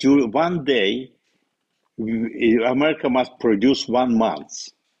produce during one day. America must produce 1 month.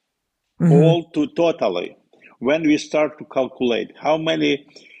 Mm-hmm. All to totally. When we start to calculate how many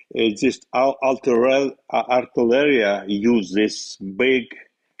this artillery use this big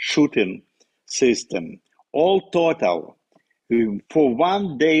shooting system, all total for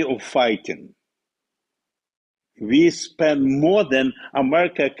 1 day of fighting, we spend more than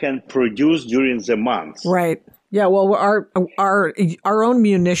America can produce during the month. Right. Yeah. Well, our own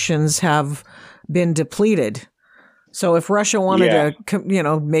munitions have been depleted. So if Russia wanted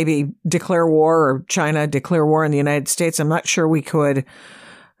to, maybe declare war, or China declare war on the United States, I'm not sure we could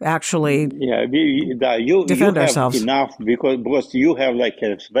actually have defend ourselves. enough because you have like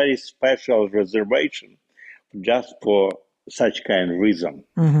a very special reservation just for such kind of reason.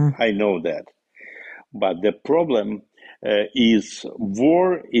 Mm-hmm. I know that. But the problem is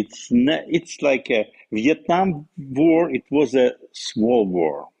war. It's like a Vietnam War. It was a small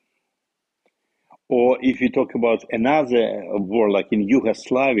war. Or if you talk about another war, like in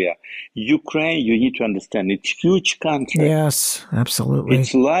Yugoslavia, Ukraine, you need to understand, it's huge country. Yes, absolutely.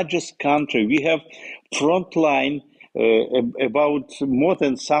 It's largest country. We have front line about more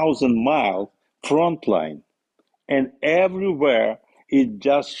than 1,000 mile front line. And everywhere it's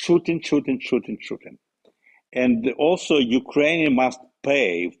just shooting. And also Ukraine must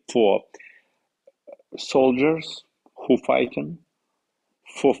pay for soldiers who fighting,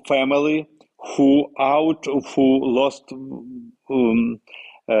 for family who lost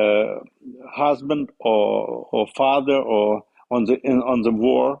husband or father or on the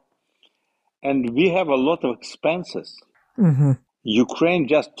war, and we have a lot of expenses. Mm-hmm. Ukraine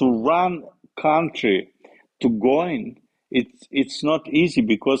just to run country to go in, it's not easy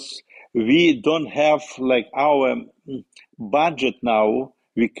because we don't have like our budget now.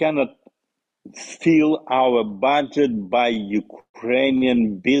 We cannot fill our budget by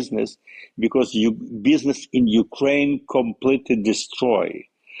Ukrainian business because business in Ukraine completely destroyed.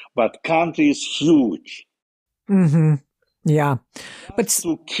 But country is huge. Mm-hmm. Yeah, but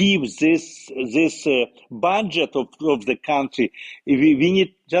to keep this budget of the country, we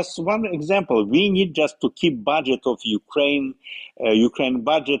need just one example. We need just to keep budget of Ukraine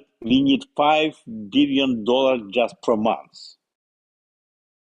budget. We need $5 billion just per month.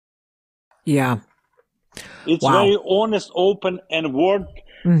 Yeah. It's very honest, open, and World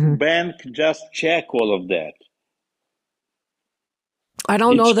Bank just check all of that. I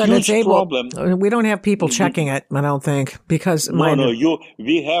don't know that it's able. Problem. We don't have people checking it, I don't think, because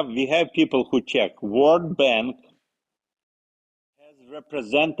we have people who check. World Bank has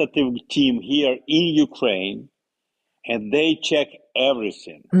representative team here in Ukraine, and they check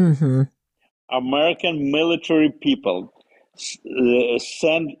everything. Mm-hmm. American military people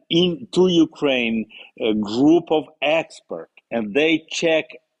send into Ukraine a group of experts, and they check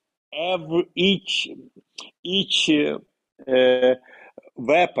each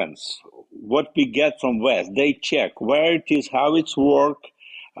weapons, what we get from West. They check where it is, how it's work,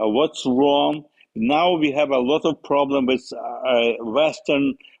 what's wrong. Now we have a lot of problem with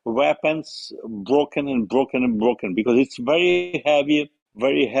Western weapons broken and broken and broken because it's very heavy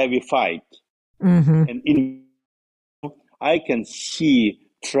fight. Mm-hmm. And I can see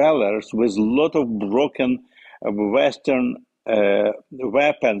trailers with a lot of broken Western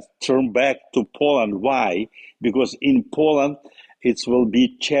weapons turned back to Poland. Why? Because in Poland it will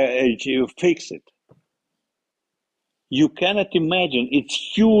be fixed. You cannot imagine. It's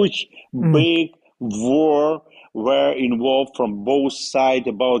huge, big war were involved from both sides,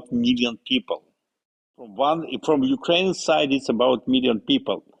 about million people. From Ukraine side, it's about million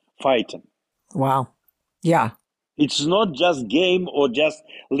people fighting. Wow. Yeah. It's not just game or just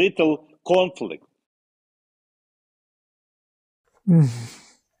little conflict.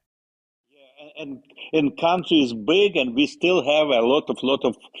 And country is big, and we still have a lot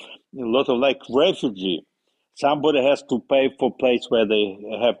of like refugee. Somebody has to pay for place where they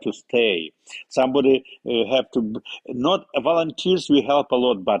have to stay. Somebody have to not volunteers. We help a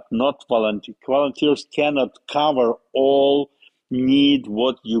lot, but not volunteers. Volunteers cannot cover all need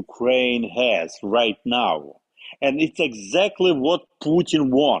what Ukraine has right now, and it's exactly what Putin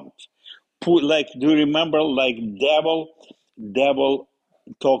wants. Like, do you remember, like devil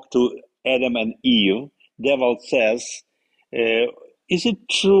talked to Adam and Eve. Devil says, is it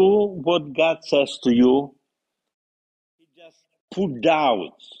true what God says to you? He just put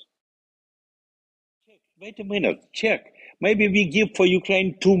doubts. Wait a minute, check. Maybe we give for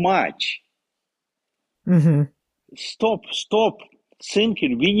Ukraine too much. Mm-hmm. Stop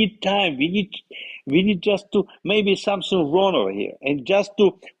thinking. We need time. We need just to, maybe something wrong over here, and just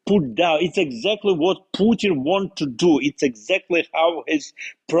to put down. It's exactly what Putin wants to do. It's exactly how his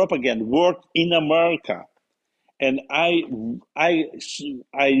propaganda worked in America. And I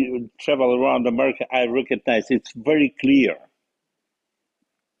travel around America. I recognize it's very clear.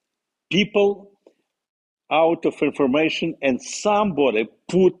 People out of information, and somebody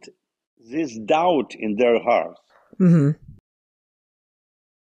put this doubt in their hearts. Mm-hmm.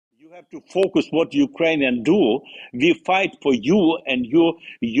 You have to focus what Ukrainians do. We fight for you, and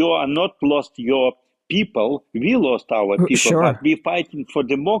you are not lost your people. We lost our people, Sure. but we fighting for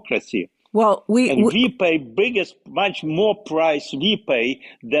democracy. Well, we pay much more price we pay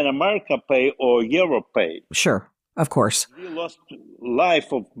than America pay or Europe pay. Sure, of course. We lost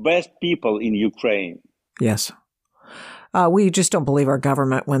life of best people in Ukraine. Yes. We just don't believe our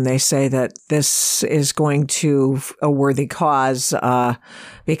government when they say that this is going to a worthy cause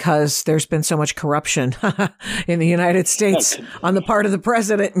because there's been so much corruption in the United States on the part of the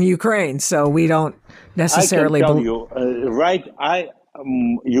president in Ukraine. So we don't necessarily I can tell you, right?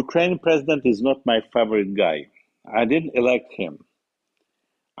 Ukraine president is not my favorite guy. I didn't elect him.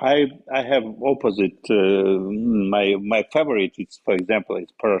 I have opposite. My favorite is, for example, is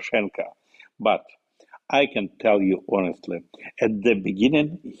Poroshenko, but I can tell you honestly, at the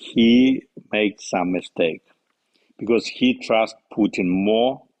beginning, he made some mistake because he trusts Putin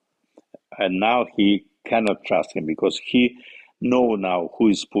more, and now he cannot trust him because he know now who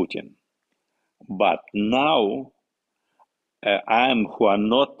is Putin. But now, who are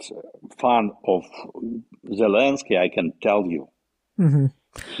not fan of Zelensky, I can tell you,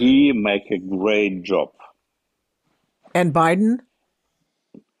 he make a great job. And Biden?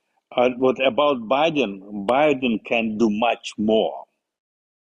 What about Biden? Biden can do much more.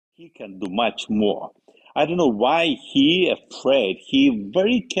 He can do much more. I don't know why he afraid. He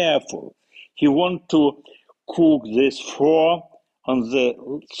very careful. He want to cook this war on the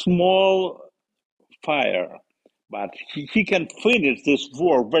small fire, but he can finish this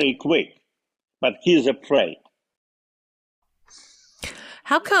war very quick. But he's afraid.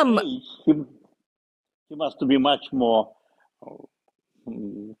 How come he must be much more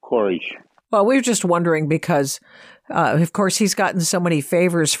courage? Well, we're just wondering because, of course, he's gotten so many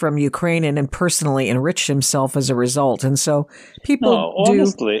favors from Ukraine and personally enriched himself as a result. And so people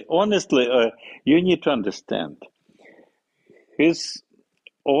honestly, you need to understand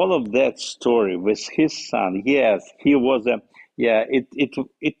all of that story with his son. Yes, he was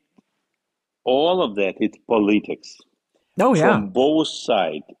all of that. It's politics. Oh, yeah. From both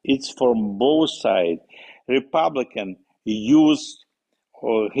sides. It's from both sides. Republican use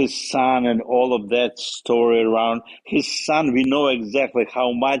his son and all of that story around. His son, we know exactly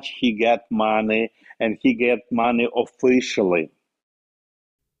how much he get money, and he get money officially.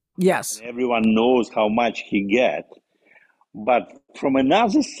 Yes. And everyone knows how much he get. But from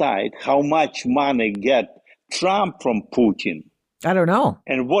another side, how much money get Trump from Putin? I don't know.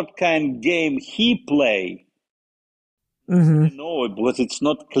 And what kind of game he play? Mm-hmm. I know it because it's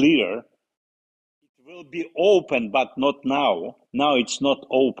not clear. It will be open, but not now. Now it's not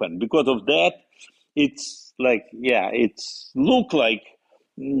open. Because of that, it's like, yeah, it's look like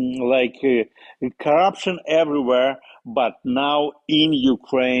corruption everywhere. But now in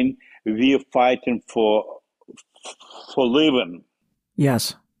Ukraine, we're fighting for living.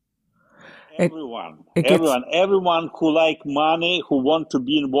 Yes. Everyone who like money, who want to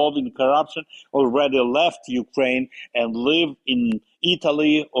be involved in corruption, already left Ukraine and live in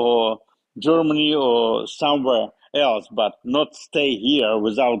Italy or Germany or somewhere else, but not stay here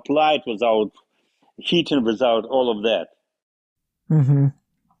without light, without heating, without all of that. Mm-hmm.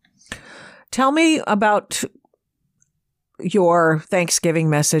 Tell me about your Thanksgiving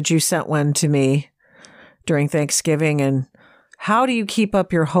message. You sent one to me during Thanksgiving, and how do you keep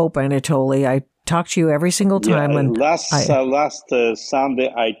up your hope, Anatoly? I talk to you every single time. Last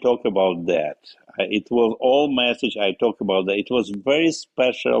Sunday I talked about that. It was all message I talked about that. It was very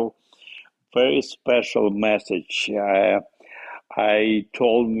special message. I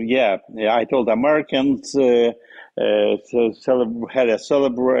told Americans had a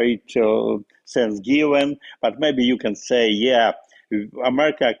celebrate Thanksgiving, but maybe you can say,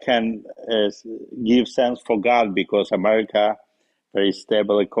 America can give thanks for God because America very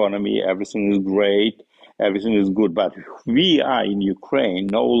stable economy, everything is great, everything is good. But we are in Ukraine,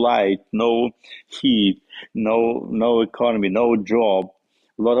 no light, no heat, no economy, no job,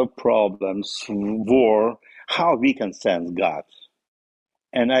 a lot of problems, war. How we can sense God?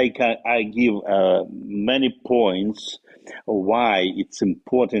 And I give many points why it's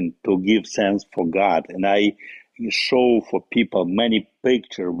important to give thanks for God, and I show for people many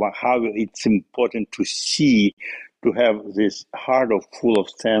pictures how it's important to see, to have this heart of full of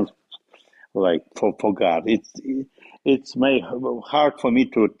thanks, like for God. It's hard for me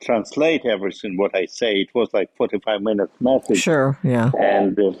to translate everything what I say. It was like 45 minutes message. Sure, yeah.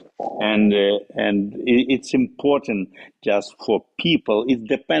 And it's important just for people. It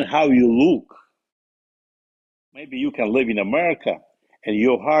depends how you look. Maybe you can live in America, and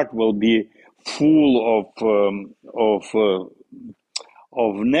your heart will be full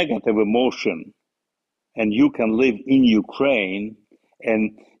of negative emotion, and you can live in Ukraine,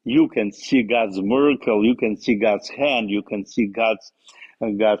 and you can see God's miracle, you can see God's hand, you can see God's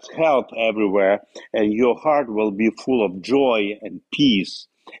help everywhere, and your heart will be full of joy and peace.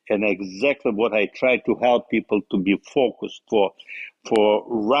 And exactly what I try to help people to be focused for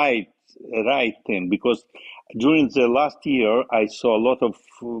right thing, because during the last year I saw a lot of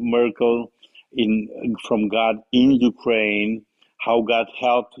miracle from God in Ukraine, how God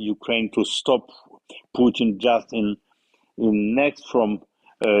helped Ukraine to stop Putin just in next from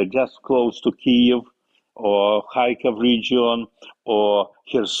just close to Kiev or Kharkiv region or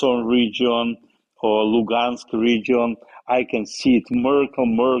Kherson region or Lugansk region. I can see it,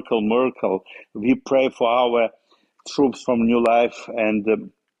 miracle. We pray for our troops from New Life,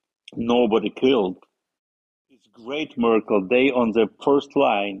 and nobody killed. It's great miracle. They on the first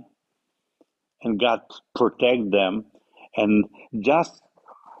line, and God protect them. And just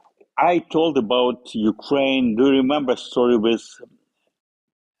I told about Ukraine. Do you remember story with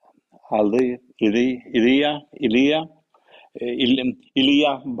Ilya,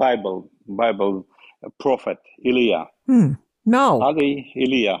 Bible prophet Ilya. No.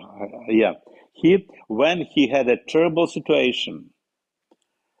 Ilya, yeah. When he had a terrible situation,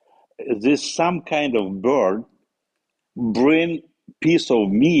 some kind of bird bring piece of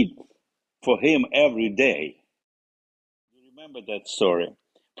meat for him every day. You remember that story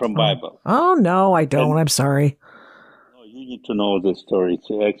from Bible? Oh no, I don't. I'm sorry. No, you need to know this story. It's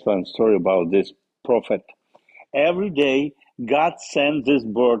an excellent story about this prophet. Every day, God sends this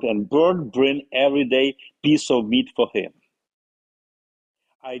bird, and bird bring every day piece of meat for him.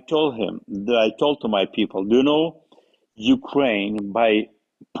 I told to my people, do you know, Ukraine, by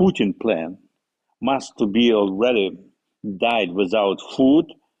Putin plan, must to be already died without food,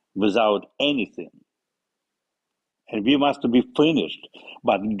 without anything. And we must to be finished.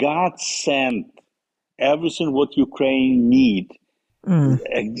 But God sent everything what Ukraine need.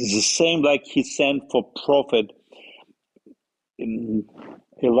 The same like he sent for prophet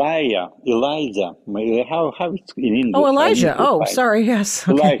Elijah. How it's in Oh, English? I need Elijah. to Oh, find sorry. Yes.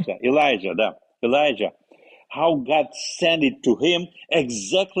 Okay. Elijah. How God sent it to him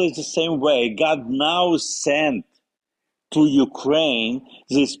exactly the same way God now sent to Ukraine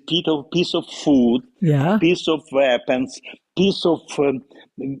this piece of food, Yeah. piece of weapons, piece of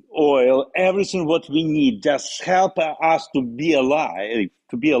oil, everything what we need. Just help us to be alive.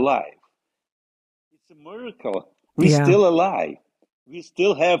 To be alive. It's a miracle. We're Yeah. still alive. We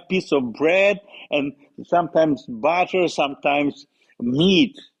still have piece of bread and sometimes butter, sometimes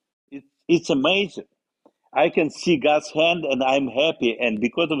meat. It's amazing. I can see God's hand and I'm happy. And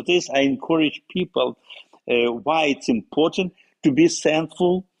because of this, I encourage people why it's important to be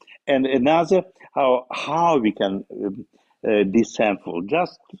thankful. And another, how we can be thankful.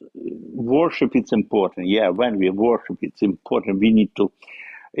 Just worship, it's important. Yeah, when we worship, it's important. We need to,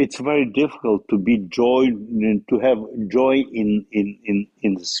 it's very difficult to be joy, to have joy in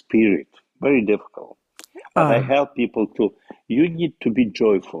the spirit. Very difficult. But I help people to, you need to be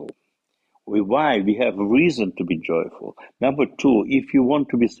joyful. Why? We have reason to be joyful. Number two, if you want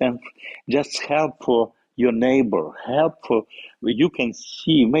to be thankful, just help for your neighbor. Help for, you can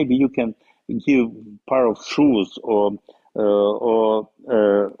see, maybe you can give pair of shoes or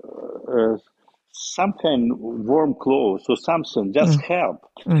some kind of warm clothes or something. Just help.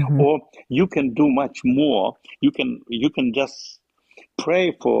 Mm-hmm. Or you can do much more. You can just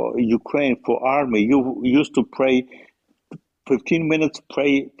pray for Ukraine, for army. You used to pray 15 minutes,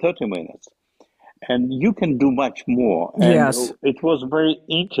 pray 30 minutes. And you can do much more. And Yes. it was very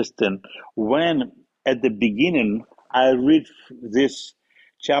interesting when at the beginning I read this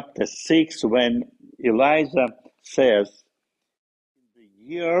chapter 6 when Elijah says, the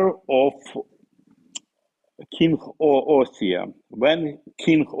year of King Osea, when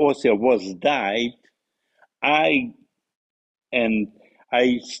King Osea was died, I and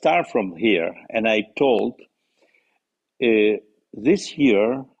I start from here and I told this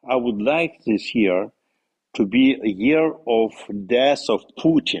year, I would like this year to be a year of death of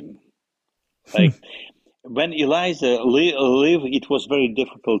Putin. Like when Elijah lived, it was very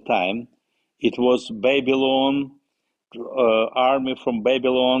difficult time. It was Babylon, army from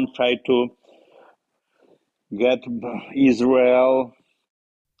Babylon tried to get Israel,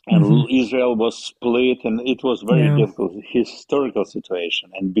 Mm-hmm. and Israel was split, and it was very Yeah. difficult historical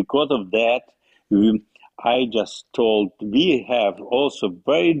situation. And because of that, I just told we have also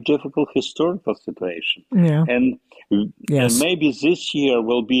very difficult historical situation, Yeah. and Yes. maybe this year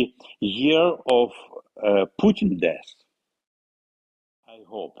will be year of Putin death. I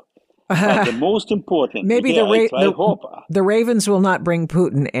hope. But the most important, Maybe yeah, I hope. the Ravens will not bring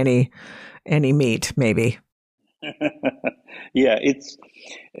Putin any meat. Maybe. Yeah, it's.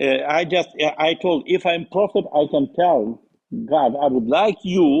 I told if I'm prophet, I can tell God I would like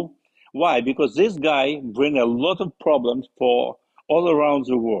you. Why? Because this guy bring a lot of problems for all around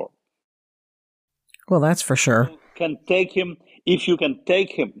the world. Well, that's for sure. Can take him if you can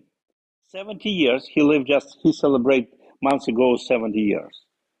take him. 70 years he lived. Just he celebrate months ago 70 years.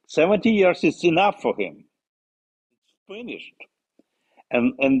 70 years is enough for him. Finished.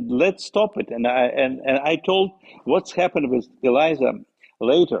 And let's stop it. And I told what's happened with Elijah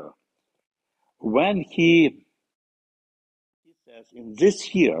later when he says in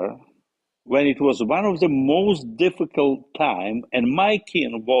this year when it was one of the most difficult time and my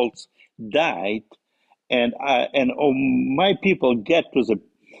king was died and my people get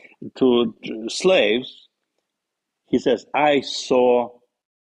to slaves. He says I saw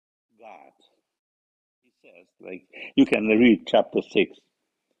God. He says like you can read chapter 6.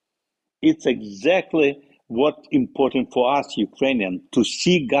 It's exactly what important for us Ukrainians to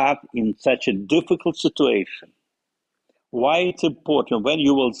see God in such a difficult situation. Why it's important? When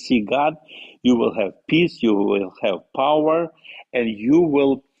you will see God, you will have peace, you will have power, and you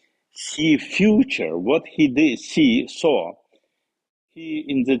will see future. What he did saw. He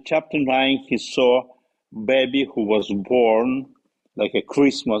in the chapter 9 he saw baby who was born like a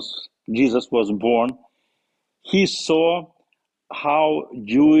Christmas. Jesus was born. He saw how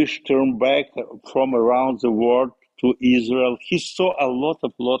Jewish turned back from around the world to Israel. He saw a lot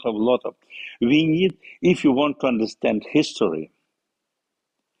of. We need, if you want to understand history,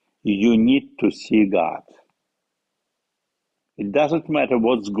 you need to see God. It doesn't matter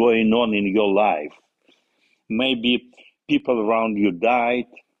what's going on in your life. Maybe people around you died.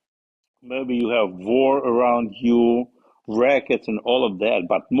 Maybe you have war around you, rackets and all of that.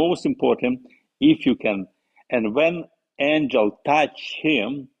 But most important, if you can, and when angel touch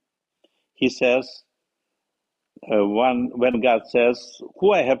him, he says, when God says,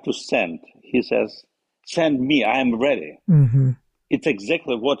 who I have to send, he says, send me, I am ready. Mm-hmm. It's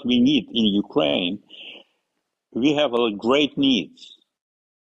exactly what we need in Ukraine. We have a great needs.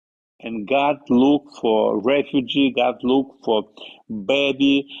 And God look for refugee, God look for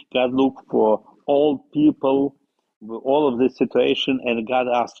baby, God look for old people, all of this situation, and God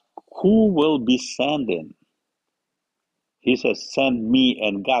asks, who will be sending? He says, send me,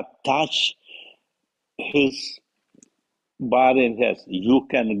 and God touch his body and says, you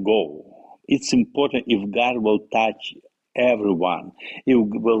can go. It's important if God will touch everyone. If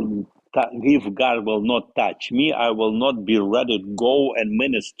God will not touch me, I will not be ready to go and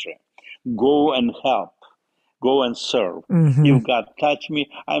minister, go and help, go and serve. If God touch me,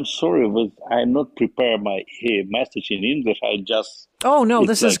 I'm sorry, but I'm not prepare my message in English. I just Oh no,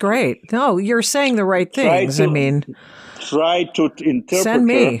 this is great. No, you're saying the right things. Try to interpret send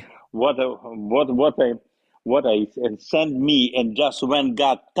me what I send me, and just when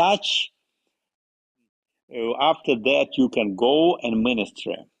God touch, after that you can go and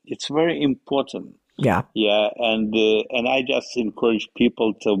minister. It's very important. Yeah. And I just encourage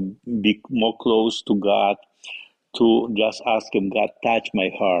people to be more close to God, to just ask him, God, touch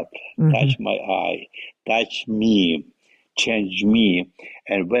my heart, touch my eye, touch me, change me.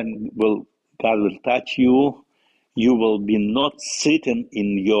 And when God will touch you, you will be not sitting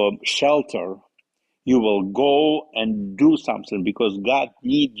in your shelter. You will go and do something, because God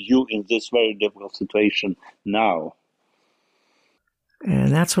needs you in this very difficult situation now.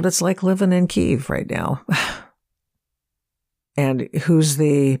 And that's what it's like living in Kiev right now. And who's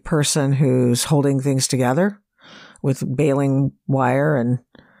the person who's holding things together with baling wire and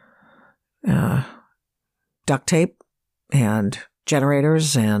duct tape and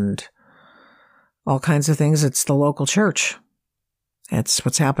generators and all kinds of things? It's the local church. That's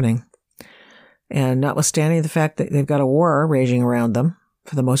what's happening. And notwithstanding the fact that they've got a war raging around them,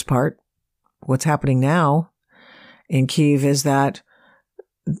 for the most part, what's happening now in Kiev is that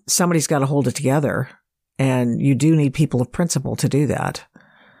somebody's got to hold it together. And you do need people of principle to do that.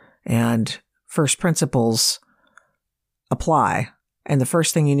 And first principles apply. And the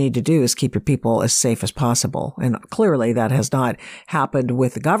first thing you need to do is keep your people as safe as possible. And clearly that has not happened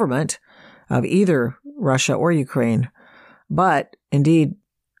with the government of either Russia or Ukraine. But indeed,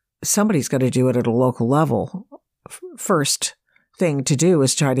 somebody's got to do it at a local level. First thing to do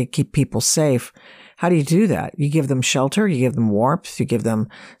is try to keep people safe. How do you do that? You give them shelter, you give them warmth, you give them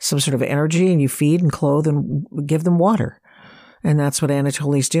some sort of energy, and you feed and clothe and give them water. And that's what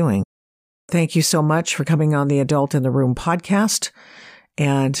Anatoly's doing. Thank you so much for coming on the Adult in the Room podcast,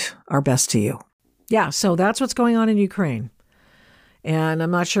 and our best to you. Yeah, so that's what's going on in Ukraine. And I'm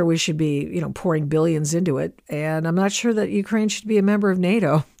not sure we should be, pouring billions into it. And I'm not sure that Ukraine should be a member of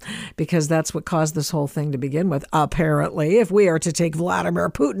NATO, because that's what caused this whole thing to begin with, apparently, if we are to take Vladimir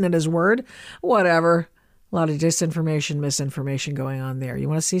Putin at his word. Whatever. A lot of disinformation, misinformation going on there. You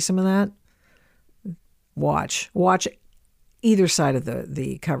want to see some of that? Watch either side of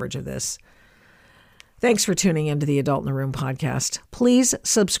the coverage of this. Thanks for tuning into the Adult in the Room podcast. Please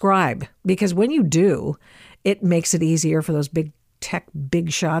subscribe, because when you do, it makes it easier for those big tech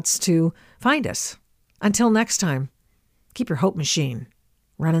big shots to find us. Until next time, keep your hope machine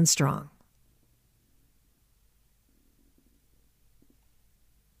running strong.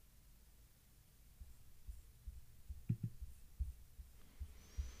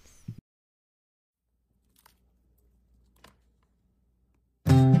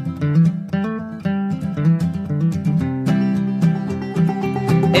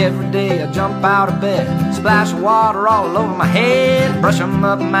 Every day I jump out of bed, splash water all over my head, brush 'em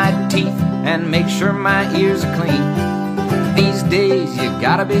up my teeth, and make sure my ears are clean. These days you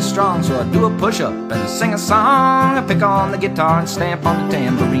gotta be strong, so I do a push-up and sing a song. I pick on the guitar and stamp on the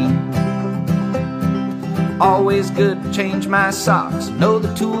tambourine. Always good to change my socks, know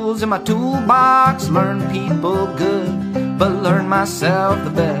the tools in my toolbox. Learn people good, but learn myself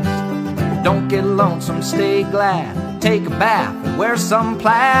the best. Don't get lonesome, stay glad. Take a bath, wear some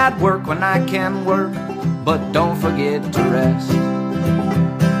plaid. Work when I can work, but don't forget to rest.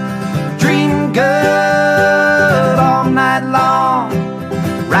 Dream good all night long.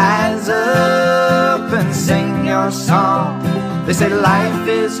 Rise up and sing your song. They say life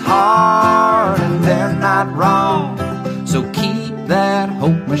is hard and they're not wrong. So keep that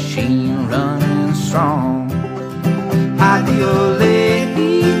hope machine running strong. Adiole.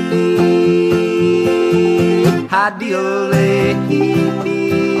 Adiole,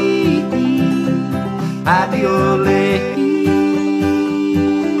 adiole.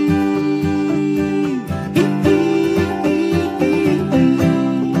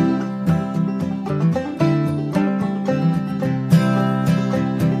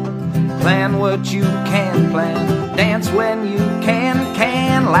 Plan what you can plan, dance when you can.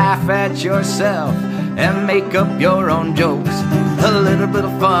 laugh at yourself and make up your own jokes. A little bit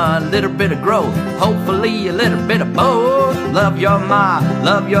of fun, a little bit of growth, hopefully a little bit of both. Love your ma,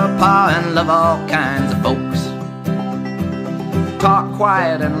 love your pa, and love all kinds of folks. Talk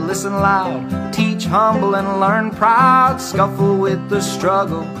quiet and listen loud, teach humble and learn proud. Scuffle with the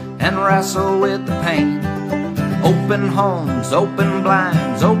struggle and wrestle with the pain. Open homes, open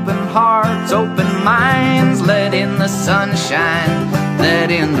blinds, open hearts, open minds. Let in the sunshine, let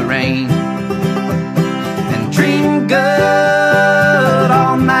in the rain. And dream good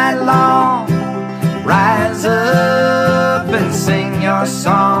all night long. Rise up and sing your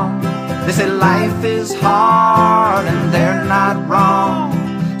song. They say life is hard and they're not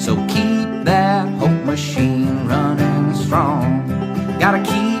wrong. So keep that hope machine running strong. Gotta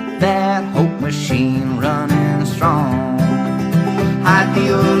keep that hope machine running strong.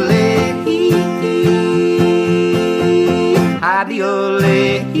 Adiole,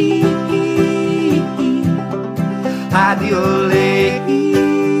 adiole, adiole.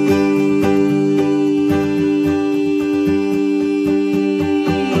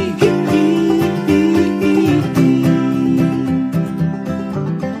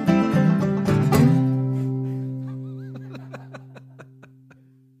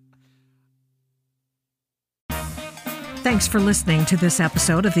 Thanks for listening to this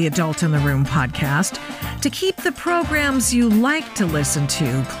episode of the Adult in the Room podcast. To keep the programs you like to listen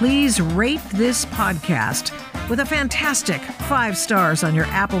to, please rate this podcast with a fantastic 5 stars on your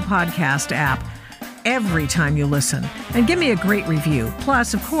Apple Podcast app every time you listen. And give me a great review.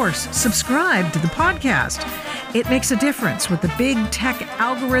 Plus, of course, subscribe to the podcast. It makes a difference with the big tech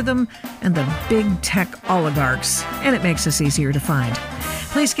algorithm and the big tech oligarchs, and it makes us easier to find.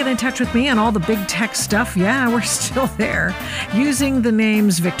 Please get in touch with me on all the big tech stuff. Yeah, we're still there. Using the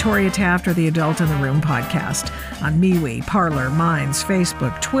names Victoria Taft or the Adult in the Room podcast on MeWe, Parler, Minds,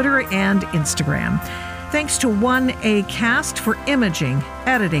 Facebook, Twitter, and Instagram. Thanks to 1A Cast for imaging,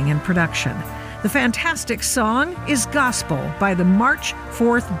 editing, and production. The fantastic song is Gospel by the March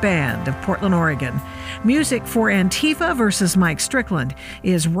 4th Band of Portland, Oregon. Music for Antifa versus Mike Strickland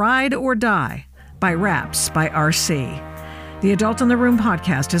is Ride or Die by Raps by RC. The Adult in the Room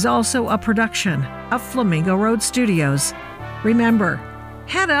podcast is also a production of Flamingo Road Studios. Remember,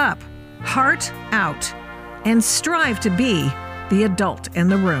 head up, heart out, and strive to be the adult in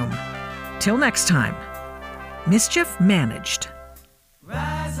the room. Till next time, mischief managed.